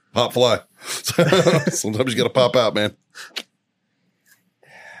fucking pop fly. Sometimes you got to pop out, man.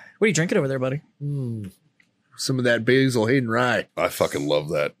 What are you drinking over there, buddy? Some of that Basil Hayden rye. I fucking love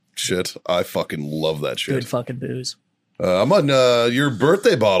that shit. I fucking love that shit. Good fucking booze. I'm on your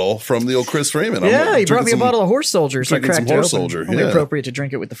birthday bottle from the old Chris Freeman. Yeah, he brought drinking me a some- bottle of Horse Soldier, so I drinking some cracked it Horse open. Soldier, Only yeah. appropriate to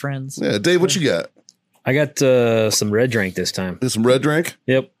drink it with the friends. Yeah, Dave, what you got? I got some red drink this time. Some red drink?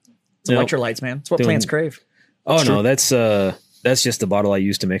 Yep. It's Yep. electrolytes, man. It's what Doing- plants crave. Oh no, that's just the bottle I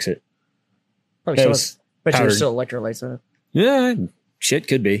used to mix it. Probably That still, was bet you powdered. there's still electrolytes in it. Yeah, shit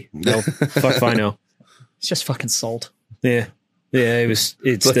could be. No, fuck if I know. It's just fucking salt. Yeah, it's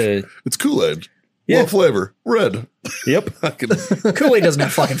like- the It's Kool-Aid. Yeah. Low flavor. Red. yep. Fucking- Kool-Aid doesn't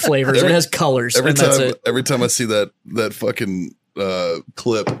have fucking flavors. It has colors, every and that's time it. every time I see that fucking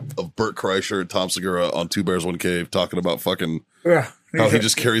clip of Burt Kreischer and Tom Segura on Two Bears One Cave talking about fucking Yeah. how he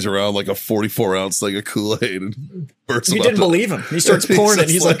just carries around like a 44-ounce thing of Kool-Aid and Burt's He about didn't to- believe him. He starts pouring it.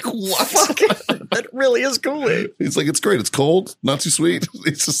 And he's like, what? "Fuck it. That really is Kool-Aid." He's like, it's great. It's cold, not too sweet.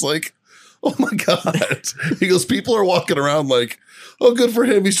 He's just like, oh my God. He goes, people are walking around like, oh, good for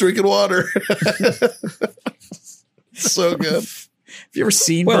him. He's drinking water. So good. Have you ever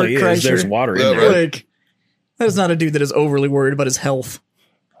seen Well, Burt Kreischer? there's water in Yeah, there. right. Like, that is not a dude that is overly worried about his health.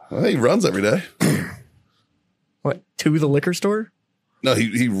 Well, he runs every day. What, to the liquor store? No,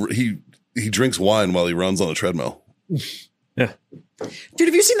 he drinks wine while he runs on the treadmill. Yeah. Dude,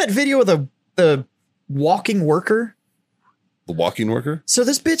 have you seen that video of the walking worker? The walking worker. So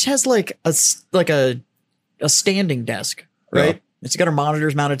this bitch has like a standing desk, right? Yeah. She's got her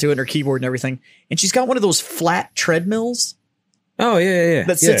monitors mounted to it and her keyboard and everything. And she's got one of those flat treadmills Oh yeah.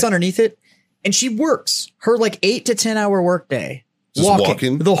 that sits underneath it. And she works her like 8 to 10 hour workday. Just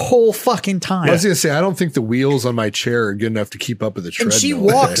walking? the whole fucking time. I was gonna say I don't think the wheels on my chair are good enough to keep up with the treadmill. And she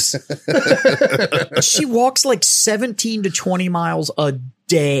walks she walks like 17 to 20 miles a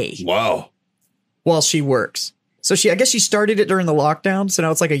day Wow. while she works. So I guess she started it during the lockdown, so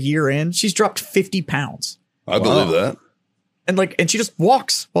now it's like a year in. She's dropped 50 pounds. I believe that. And she just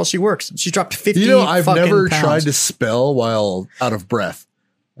walks while she works. She's dropped 50 You know, I've fucking never pounds. tried to spell while out of breath.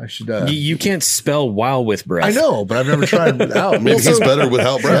 I should. You can't spell while with breath. I know, but I've never tried without. Maybe Also- he's better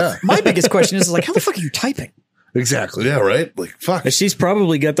without breath. My biggest question is like, how the fuck are you typing? Exactly. Yeah, right. Like fuck. But she's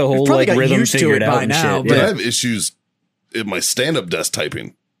probably got the whole probably like got rhythm used to figured it out by and now, shit. But I Yeah. have issues at my stand-up desk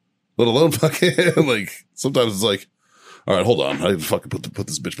typing, let alone fucking like sometimes it's like, all right, hold on, I fucking put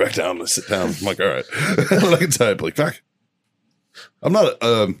this bitch back down and sit down. I'm like, all right, I can type. Like, fuck, I'm not.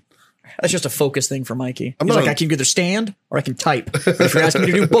 That's just a focus thing for Mikey. I'm He's not like, I can either stand or I can type. But if you're asking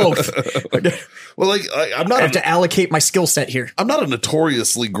me to do both, Well, like I'm I not. have to allocate my skill set here. I'm not a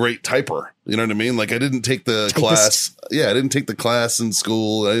notoriously great typer. You know what I mean? Like I didn't take the class. Yeah, I didn't take the class in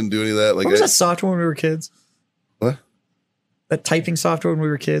school. I didn't do any of that. Like What was that software when we were kids? What? That typing software when we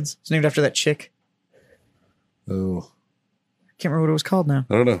were kids. It's named after that chick. Oh, Can't remember what it was called now.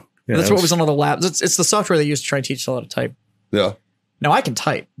 I don't know. Yeah, That's that what was on all the labs. It's the software they used to try and teach us how to type. Yeah. Now I can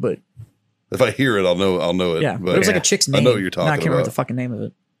type, but If I hear it, I'll know it. yeah, But it was like a chick's name. I know what you're talking No, I can't remember about. the fucking name of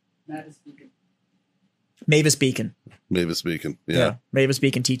it. Mavis Beacon. Mavis Beacon. Yeah. Mavis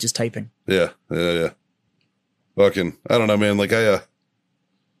Beacon teaches typing. Yeah. Fucking, I don't know, man. Like I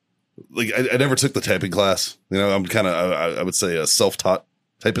never took the typing class. You know, I'm kind of, I would say a self-taught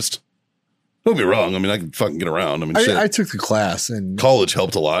typist. Don't be wrong. I mean, I can fucking get around. I mean, shit. I took the class and College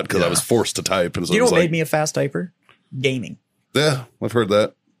helped a lot because I Yeah. was forced to type. And so You know it was what like, made me a fast typer? Gaming. yeah, I've heard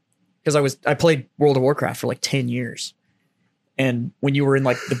that. Because I played World of Warcraft for like 10 years. And when you were in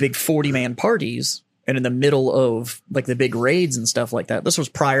like the big 40-man parties and in the middle of like the big raids and stuff like that, this was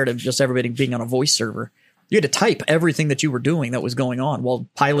prior to just everybody being on a voice server. You had to type everything that you were doing that was going on while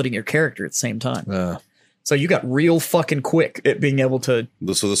piloting your character at the same time. So you got real fucking quick at being able to,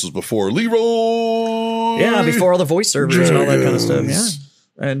 So this was before Leroy. before all the voice servers and all that kind of stuff. Yeah. James.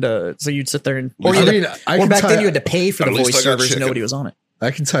 And so you'd sit there and, I or, mean, or back then you had to pay for the At least voice I got servers and chicken. nobody was on it. I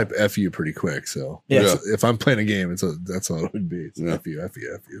can type FU pretty quick. So Yeah. if I'm playing a game, that's all it would be. It's Yeah.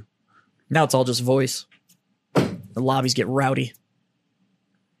 FU. Now it's all just voice. The lobbies get rowdy.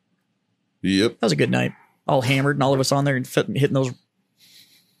 Yep. That was a good night. All hammered and all of us on there and hitting those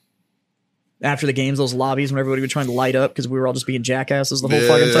after the games, those lobbies when everybody was trying to light up because we were all just being jackasses the whole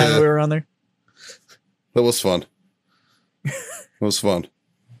fucking time that we were on there. That was fun. That was fun.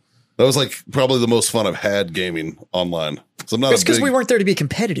 That was like probably the most fun I've had gaming online. So I'm not It's a because big, we weren't there to be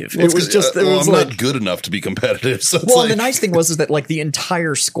competitive. Well, It was just, it was I'm like, not good enough to be competitive. So it's well, like, and the nice thing was that like the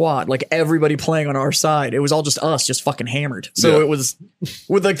entire squad, like everybody playing on our side, it was all just us, just fucking hammered. So Yeah. it was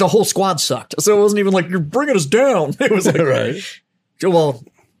with like the whole squad sucked. So it wasn't even like you're bringing us down. It was like, Right. well,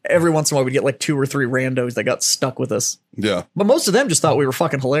 every once in a while we'd get like 2 or 3 randos that got stuck with us. yeah, But most of them just thought we were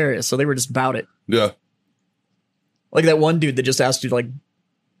fucking hilarious. So they were just about it. yeah. Like that one dude that just asked you to like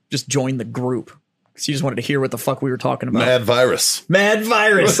just join the group because he just wanted to hear what the fuck we were talking about. Mad virus. Mad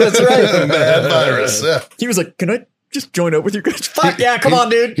virus. That's right. Mad virus. Yeah. He was like, "Can I just join up with you guys?" Fuck yeah, come on,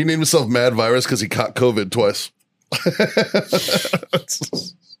 dude. He named himself Mad Virus because he caught COVID twice.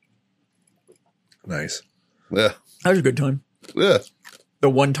 Nice. Yeah. That was a good time. Yeah. The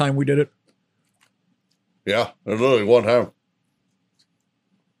one time we did it. Yeah. There's literally one time.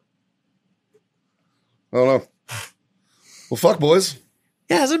 I don't know. Well, fuck, boys.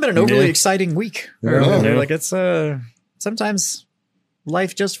 Yeah, it hasn't been an overly Yeah. exciting week. Yeah. Or, No. like it's sometimes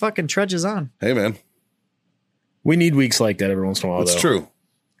life just fucking trudges on. Hey, man. We need weeks like that every once in a while. It's though. true.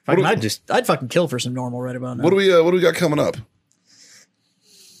 Fucking, do- I'd fucking kill for some normal right about now. What do we got coming up?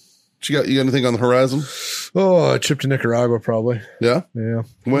 You got anything on the horizon? Oh, a trip to Nicaragua probably. Yeah. Yeah.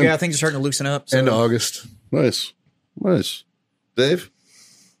 When? Yeah, things are starting to loosen up. So. End of August. Nice. Dave,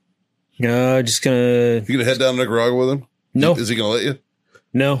 Just gonna you gonna head down to Nicaragua with him? no, Is he gonna let you?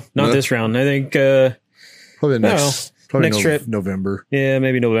 no, not No? this round. I think Probably No. probably Next trip. November. yeah,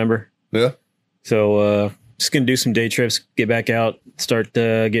 maybe November. Yeah. So just gonna do some day trips, get back out, start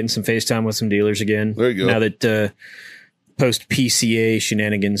getting some FaceTime with some dealers again. There you go. Now that post PCA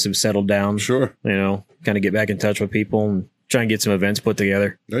shenanigans have settled down, Sure. you know, kind of get back in touch with people and try and get some events put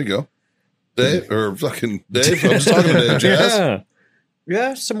together. There you go. Dave or fucking Dave. I'm just talking to Dave. Jazz. Yeah.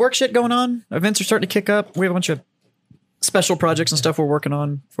 Yeah, some work shit going on. Events are starting to kick up. We have a bunch of special projects and stuff we're working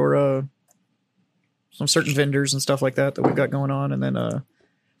on for some certain vendors and stuff like that we've got going on. And then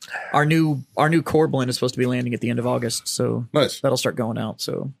our new core blend is supposed to be landing at the end of August, so Nice. that'll start going out.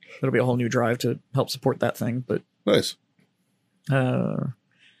 So it'll be a whole new drive to help support that thing. But Nice. and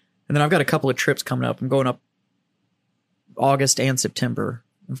then I've got a couple of trips coming up. I'm going up August and September.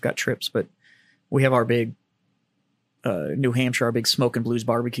 I've got trips, but we have our big New Hampshire, our big Smoke and Blues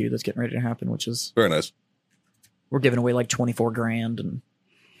barbecue that's getting ready to happen, which is Very nice. we're giving away like $24,000 and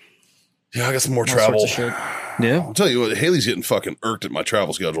Yeah, I got some more all travel. sorts of shit. Yeah. I'll tell you what, Haley's getting fucking irked at my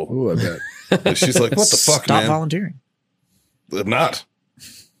travel schedule. Ooh, I bet. She's like, what the fuck, Stop man? volunteering. I'm not.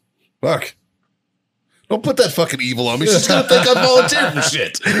 Fuck. Don't put that fucking evil on me. She's gonna think I'm volunteering for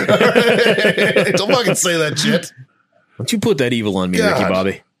shit. Don't fucking say that shit. Don't you put that evil on me, God. Ricky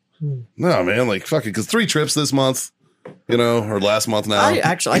Bobby. No, man. Like, fucking, because 3 trips this month. or last month now.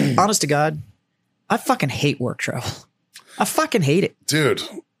 Honest to God, I fucking hate work travel. I fucking hate it. Dude,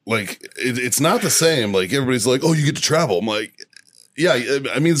 like, it's not the same. Like, everybody's like, oh, you get to travel. I'm like, yeah,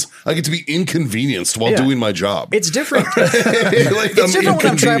 it means I get to be inconvenienced while doing my job. It's different. Like, It's different when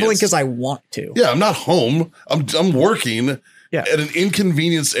I'm traveling inconvenienced. because I want to. Yeah, I'm not home. I'm working Yeah. at an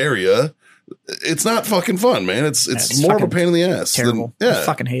inconvenienced area. It's not fucking fun, man. It's it's more of a fucking pain in the ass. Terrible. Yeah. I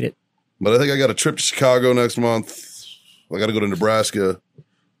fucking hate it. But I think I got a trip to Chicago next month. I got to go to Nebraska.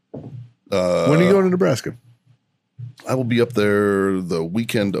 When are you going to Nebraska? I will be up there the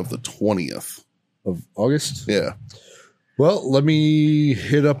weekend of the 20th. Of August? Yeah. Well, let me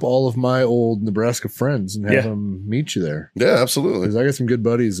hit up all of my old Nebraska friends and have Yeah. them meet you there. Yeah, absolutely. Because I got some good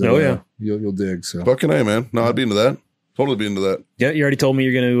buddies that Oh, yeah. you'll dig. So Fucking A, man. No, I'd be into that. Totally be into that. Yeah, you already told me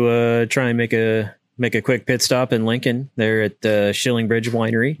you're going to try and make a quick pit stop in Lincoln there at Shilling Bridge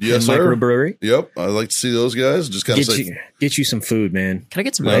Winery Yes, and sir. Microbrewery. Yep. I'd like to see those guys. Just kind of say, Get you some food, man. Can I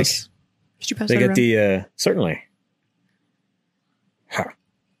get some Like, rice? Could you pass They that got around? the certainly. Huh.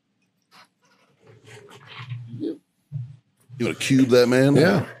 you want to cube that, man?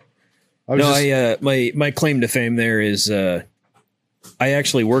 yeah. I was No, just- my claim to fame there is I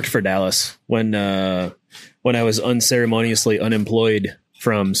actually worked for Dallas when I was unceremoniously unemployed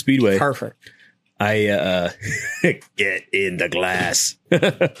from Speedway. Perfect. I get in the glass.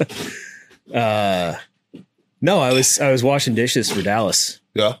 No, I was washing dishes for Dallas,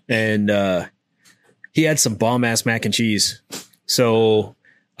 Yeah. and he had some bomb ass mac and cheese. So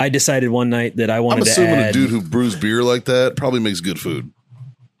I decided one night that I I'm wanted to assuming add. a dude who brews beer like that probably makes good food.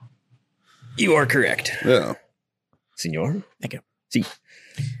 You are correct, Yeah. senor. Thank you. See,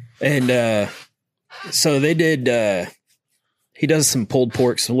 and so they did. He does some pulled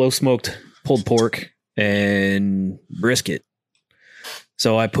pork, some low smoked pulled pork and brisket.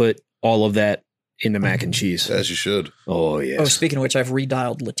 So I put all of that in the mac and cheese. As you should. Oh Oh, yes, speaking of which, I've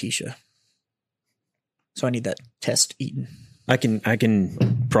redialed Letitia. So I need that test eaten. I can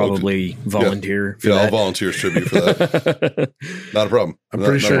probably volunteer for Yeah, I'll that. volunteer as tribute for that. Not a problem. I'm Not-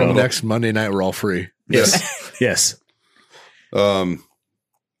 pretty not a sure problem at all. next Monday night we're all free. Yes, yes.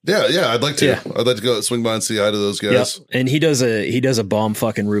 Yeah, I'd like to. Yeah. I'd like to go swing by and say hi to those Yep. guys. And he does a bomb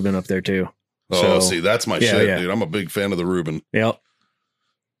fucking Reuben up there too. Oh, So- see, that's my Yeah, shit, yeah. dude. I'm a big fan of the Reuben. Yep.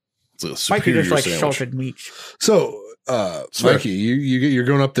 It's a Mikey superior just like sandwich. salted meat. So, Swear. Mikey, you're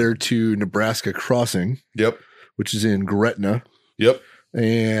going up there to Nebraska Crossing, Yep. which is in Gretna, Yep.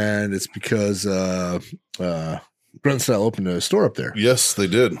 and it's because Grunt Style opened a store up there. Yes, they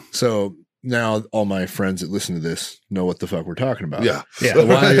did. So now all my friends that listen to this know what the fuck we're talking about. Yeah. Yeah. So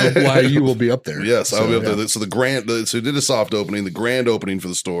why you will be up there? Yes, I'll be up yeah. there. So so we did a soft opening. The grand opening for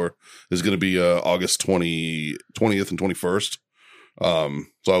the store is going to be August 20th and 21st.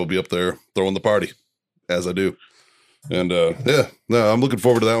 So I will be up there throwing the party as I do. And I'm looking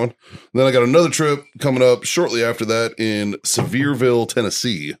forward to that one. Then I got another trip coming up shortly after that in Sevierville,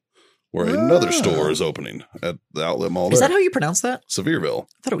 Tennessee, where another store is opening at the outlet mall. Is there. that how you pronounce that? Sevierville?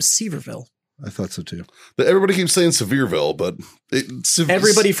 I thought it was Seaverville. I thought so too. Everybody keeps saying Sevierville, but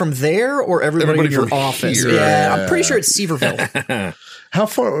Everybody from there or everybody in your from office? here. Yeah, I'm pretty sure it's Seaverville. How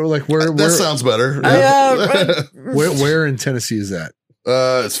far? Like where? that sounds better. Where in Tennessee is that?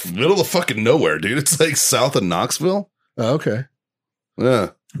 It's middle of fucking nowhere, dude. It's like south of Knoxville. Oh, okay, Yeah,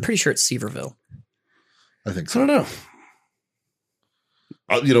 I'm pretty sure it's Seaverville. I think I so. don't know.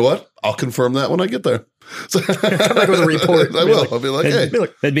 You know what? I'll confirm that when I get there. Come back with a report. I will. I'll be like, hey,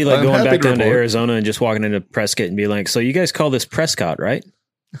 That'd be like I'm going happy back to down to report. Arizona and just walking into Prescott and be like, "So you guys call this Prescott, right?"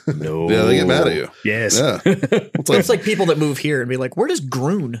 No. yeah, they get mad at you. Yes. Yeah, it's like, It's like people that move here and be like, where does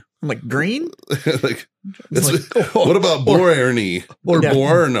Groon? I'm like, Green? like what about Borney or Yeah.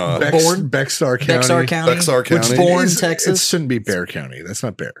 Borna? Bexar County. Bexar County. Bexar County. Which Bourne, It Texas. shouldn't be Bear County. That's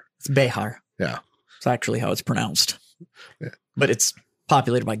not Bear. It's Behar. Yeah. It's actually how it's pronounced. Yeah. But it's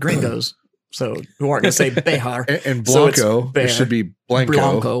populated by gringos. So who aren't going to say Behar. And So it's Blanco. Bear. It should be Blanco.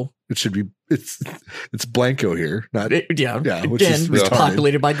 Blanco. It should be it's Blanco here, not Yeah. Yeah, which Again, is it's retarded.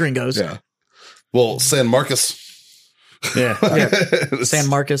 populated by gringos. yeah. Well, San Marcos. Yeah. San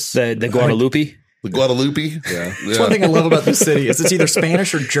Marcos. The Guadalupe. The Guadalupe. Yeah. That's one thing I love about this city is it's either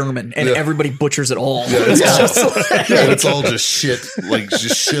Spanish or German, and Yeah. everybody butchers it all. Yeah, it's It's all- just like- Yeah, it's all just shit, like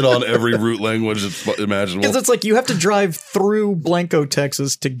just shit on every root language that's imaginable. Because it's like you have to drive through Blanco,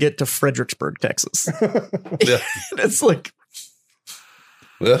 Texas to get to Fredericksburg, Texas. Yeah. It's like,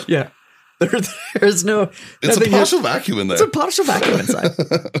 Yeah. yeah. There's no. It's a nothing partial vacuum in there. It's a partial vacuum inside.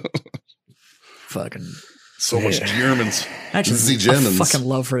 Fucking. So much Germans. Actually, The I Germans. fucking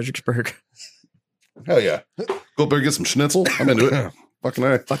love Fredericksburg. Hell yeah. Go up there and get some schnitzel. I'm into it. Fucking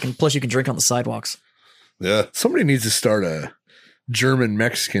A. Fucking. Plus, you can drink on the sidewalks. Yeah. Somebody needs to start a German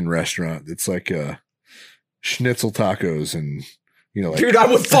Mexican restaurant that's like schnitzel tacos and like Dude, I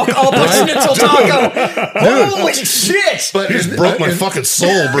would fuck up a schnitzel taco. Holy shit! But you just broke my fucking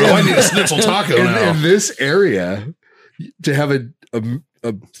soul, bro. I need a schnitzel taco now. in this area to have a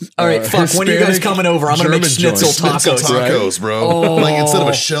All right, fuck. When are you guys Hispanic coming over? I'm gonna make German schnitzel joint. Schnitzel tacos. tacos, bro. Oh. Like instead of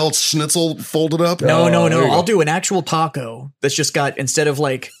a shelled schnitzel folded up. No. there you I'll go. do an actual taco that's just got, instead of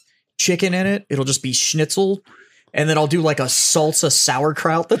like chicken in it, it'll just be schnitzel. And then I'll do like a salsa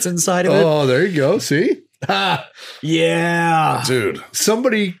sauerkraut that's inside of it. Oh, there you go. See? Ha! Yeah. Dude.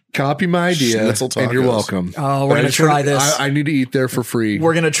 Somebody copy my idea, Schnitzel and you're tacos. welcome. Oh, we're I gonna just try wanna- this. I need to eat there for free.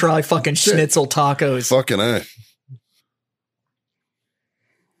 We're gonna try fucking schnitzel tacos. Fucking A.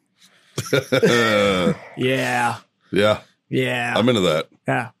 Yeah. Yeah. Yeah. I'm into that.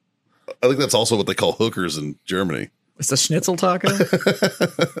 Yeah. I think that's also what they call hookers in Germany. It's a schnitzel taco.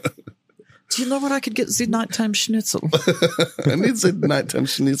 Do you know where I could get the nighttime schnitzel? I need the nighttime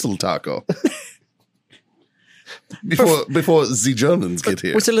schnitzel taco. Before the Germans get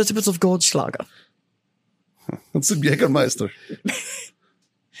here. With a little bit of Goldschlager. It's a Jägermeister.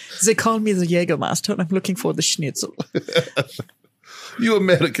 They call me the Jägermeister and I'm looking for the schnitzel. You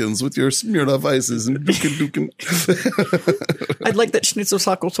Americans with your Smirnoff ices and dukin. I'd like that schnitzel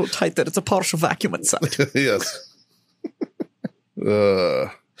taco so tight that it's a partial vacuum inside. Yes. All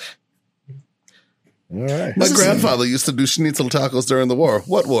right. My grandfather used to do schnitzel tacos during the war.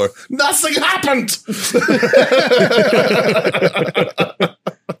 What war? Nothing happened.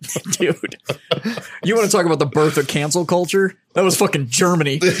 Dude. You want to talk about the birth of cancel culture? That was fucking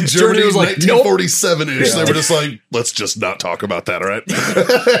Germany. Germany was like, nope. 1947-ish. They were just like, let's just not talk about that, all right?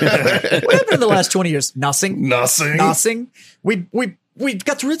 What happened in the last 20 years? Nothing. Nothing. Nothing. We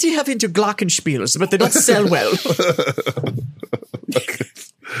got really heavy into glockenspiels, but they don't sell well.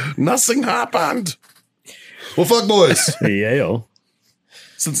 Nothing happened. Well, fuck boys. Yale.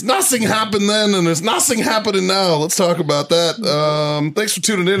 Since nothing happened then and there's nothing happening now, let's talk about that. Thanks for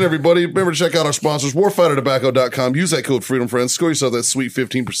tuning in, everybody. Remember to check out our sponsors, warfightertobacco.com. Use that code FreedomFriends. Score yourself that sweet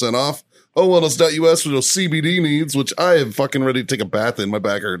 15% off. OWellness.us for those CBD needs, which I am fucking ready to take a bath in. My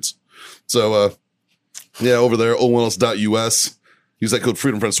back hurts. So, yeah, over there, OWellness.us. Use that code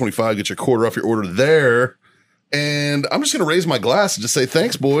FreedomFriends25. Get your quarter off your order there. And I'm just going to raise my glass and just say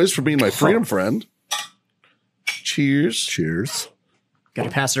thanks, boys, for being my freedom friend. Cheers. Cheers. Got to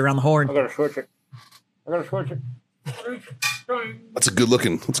pass it around the horn. gotta switch it. That's a good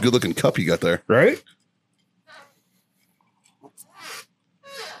looking cup you got there. Right?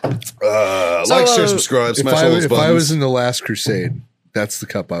 Like, share, subscribe, smash all those If buttons. I was in the Last Crusade, that's the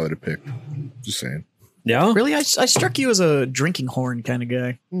cup I would have picked. Just saying. Yeah. Really? I struck you as a drinking horn kind of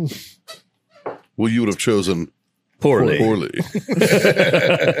guy. Well, you would have chosen Poorly.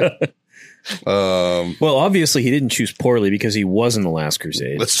 Well, obviously he didn't choose poorly because he was in the Last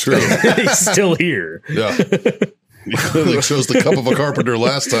Crusade. that's true. He's still here. Yeah. You clearly chose the cup of a carpenter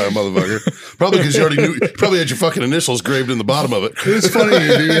last time, motherfucker. Probably because you already knew, probably had your fucking initials graved in the bottom of it. It's funny.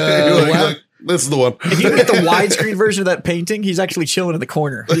 You're like, this is the one. If you look at the widescreen version of that painting, he's actually chilling in the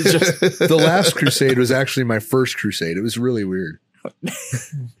corner. He's just The Last Crusade was actually my first crusade. It was really weird. it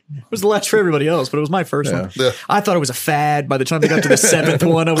was the last for everybody else, but it was my first one. Yeah. I thought it was a fad. By the time they got to the seventh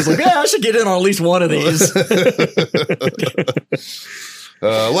one, I was like, yeah, I should get in on at least one of these.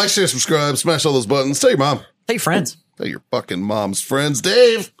 Like, share, subscribe, smash all those buttons. Tell your mom. Hey, friends. Tell your fucking mom's friends.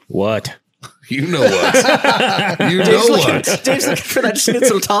 Dave, What? you know what? You know what? Dave's looking for that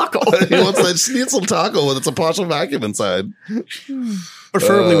schnitzel taco. He wants that schnitzel taco with a partial vacuum inside.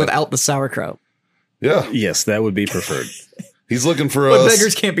 Preferably without the sauerkraut. Yeah. Yes, that would be preferred. He's looking for But us.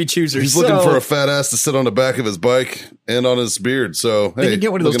 beggars can't be choosers. He's looking for a fat ass to sit on the back of his bike and on his beard. So, hey, They can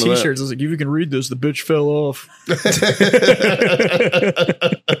get one of those looking at that. T-shirts. I was like, if you can read this, the bitch fell off.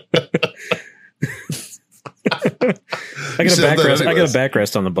 I got said that a backrest. I got anyways. a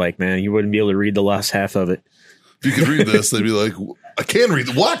backrest on the bike, man. You wouldn't be able to read the last half of it. If you could read this, they'd be like, I can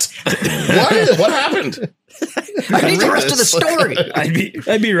read. What? What happened? I need the read rest of the this. story.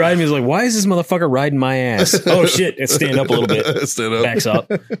 I'd be riding. He's like, why is this motherfucker riding my ass? Oh shit! It's stand up a little bit. Stand up. Backs up.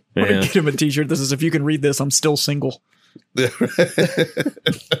 Yeah. Get him a T-shirt. This is, if you can read this, I'm still single. Yeah.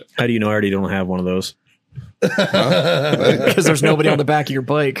 How do you know I already don't have one of those? Because there's nobody on the back of your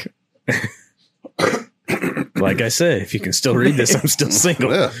bike. Like I said, if you can still read this, I'm still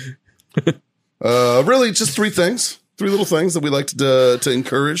single. Yeah. Really, just three little things that we like to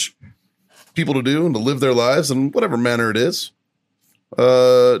encourage people to do and to live their lives in whatever manner it is.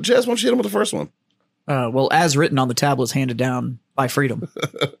 Jazz, why don't you hit him with the first one? Well, as written on the tablets handed down by Freedom,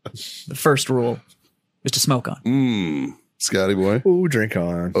 the first rule is to smoke on. Scotty boy. Ooh, drink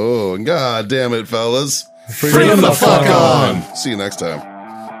on. Oh, and god damn it, fellas. Freedom the fuck on. See you next time.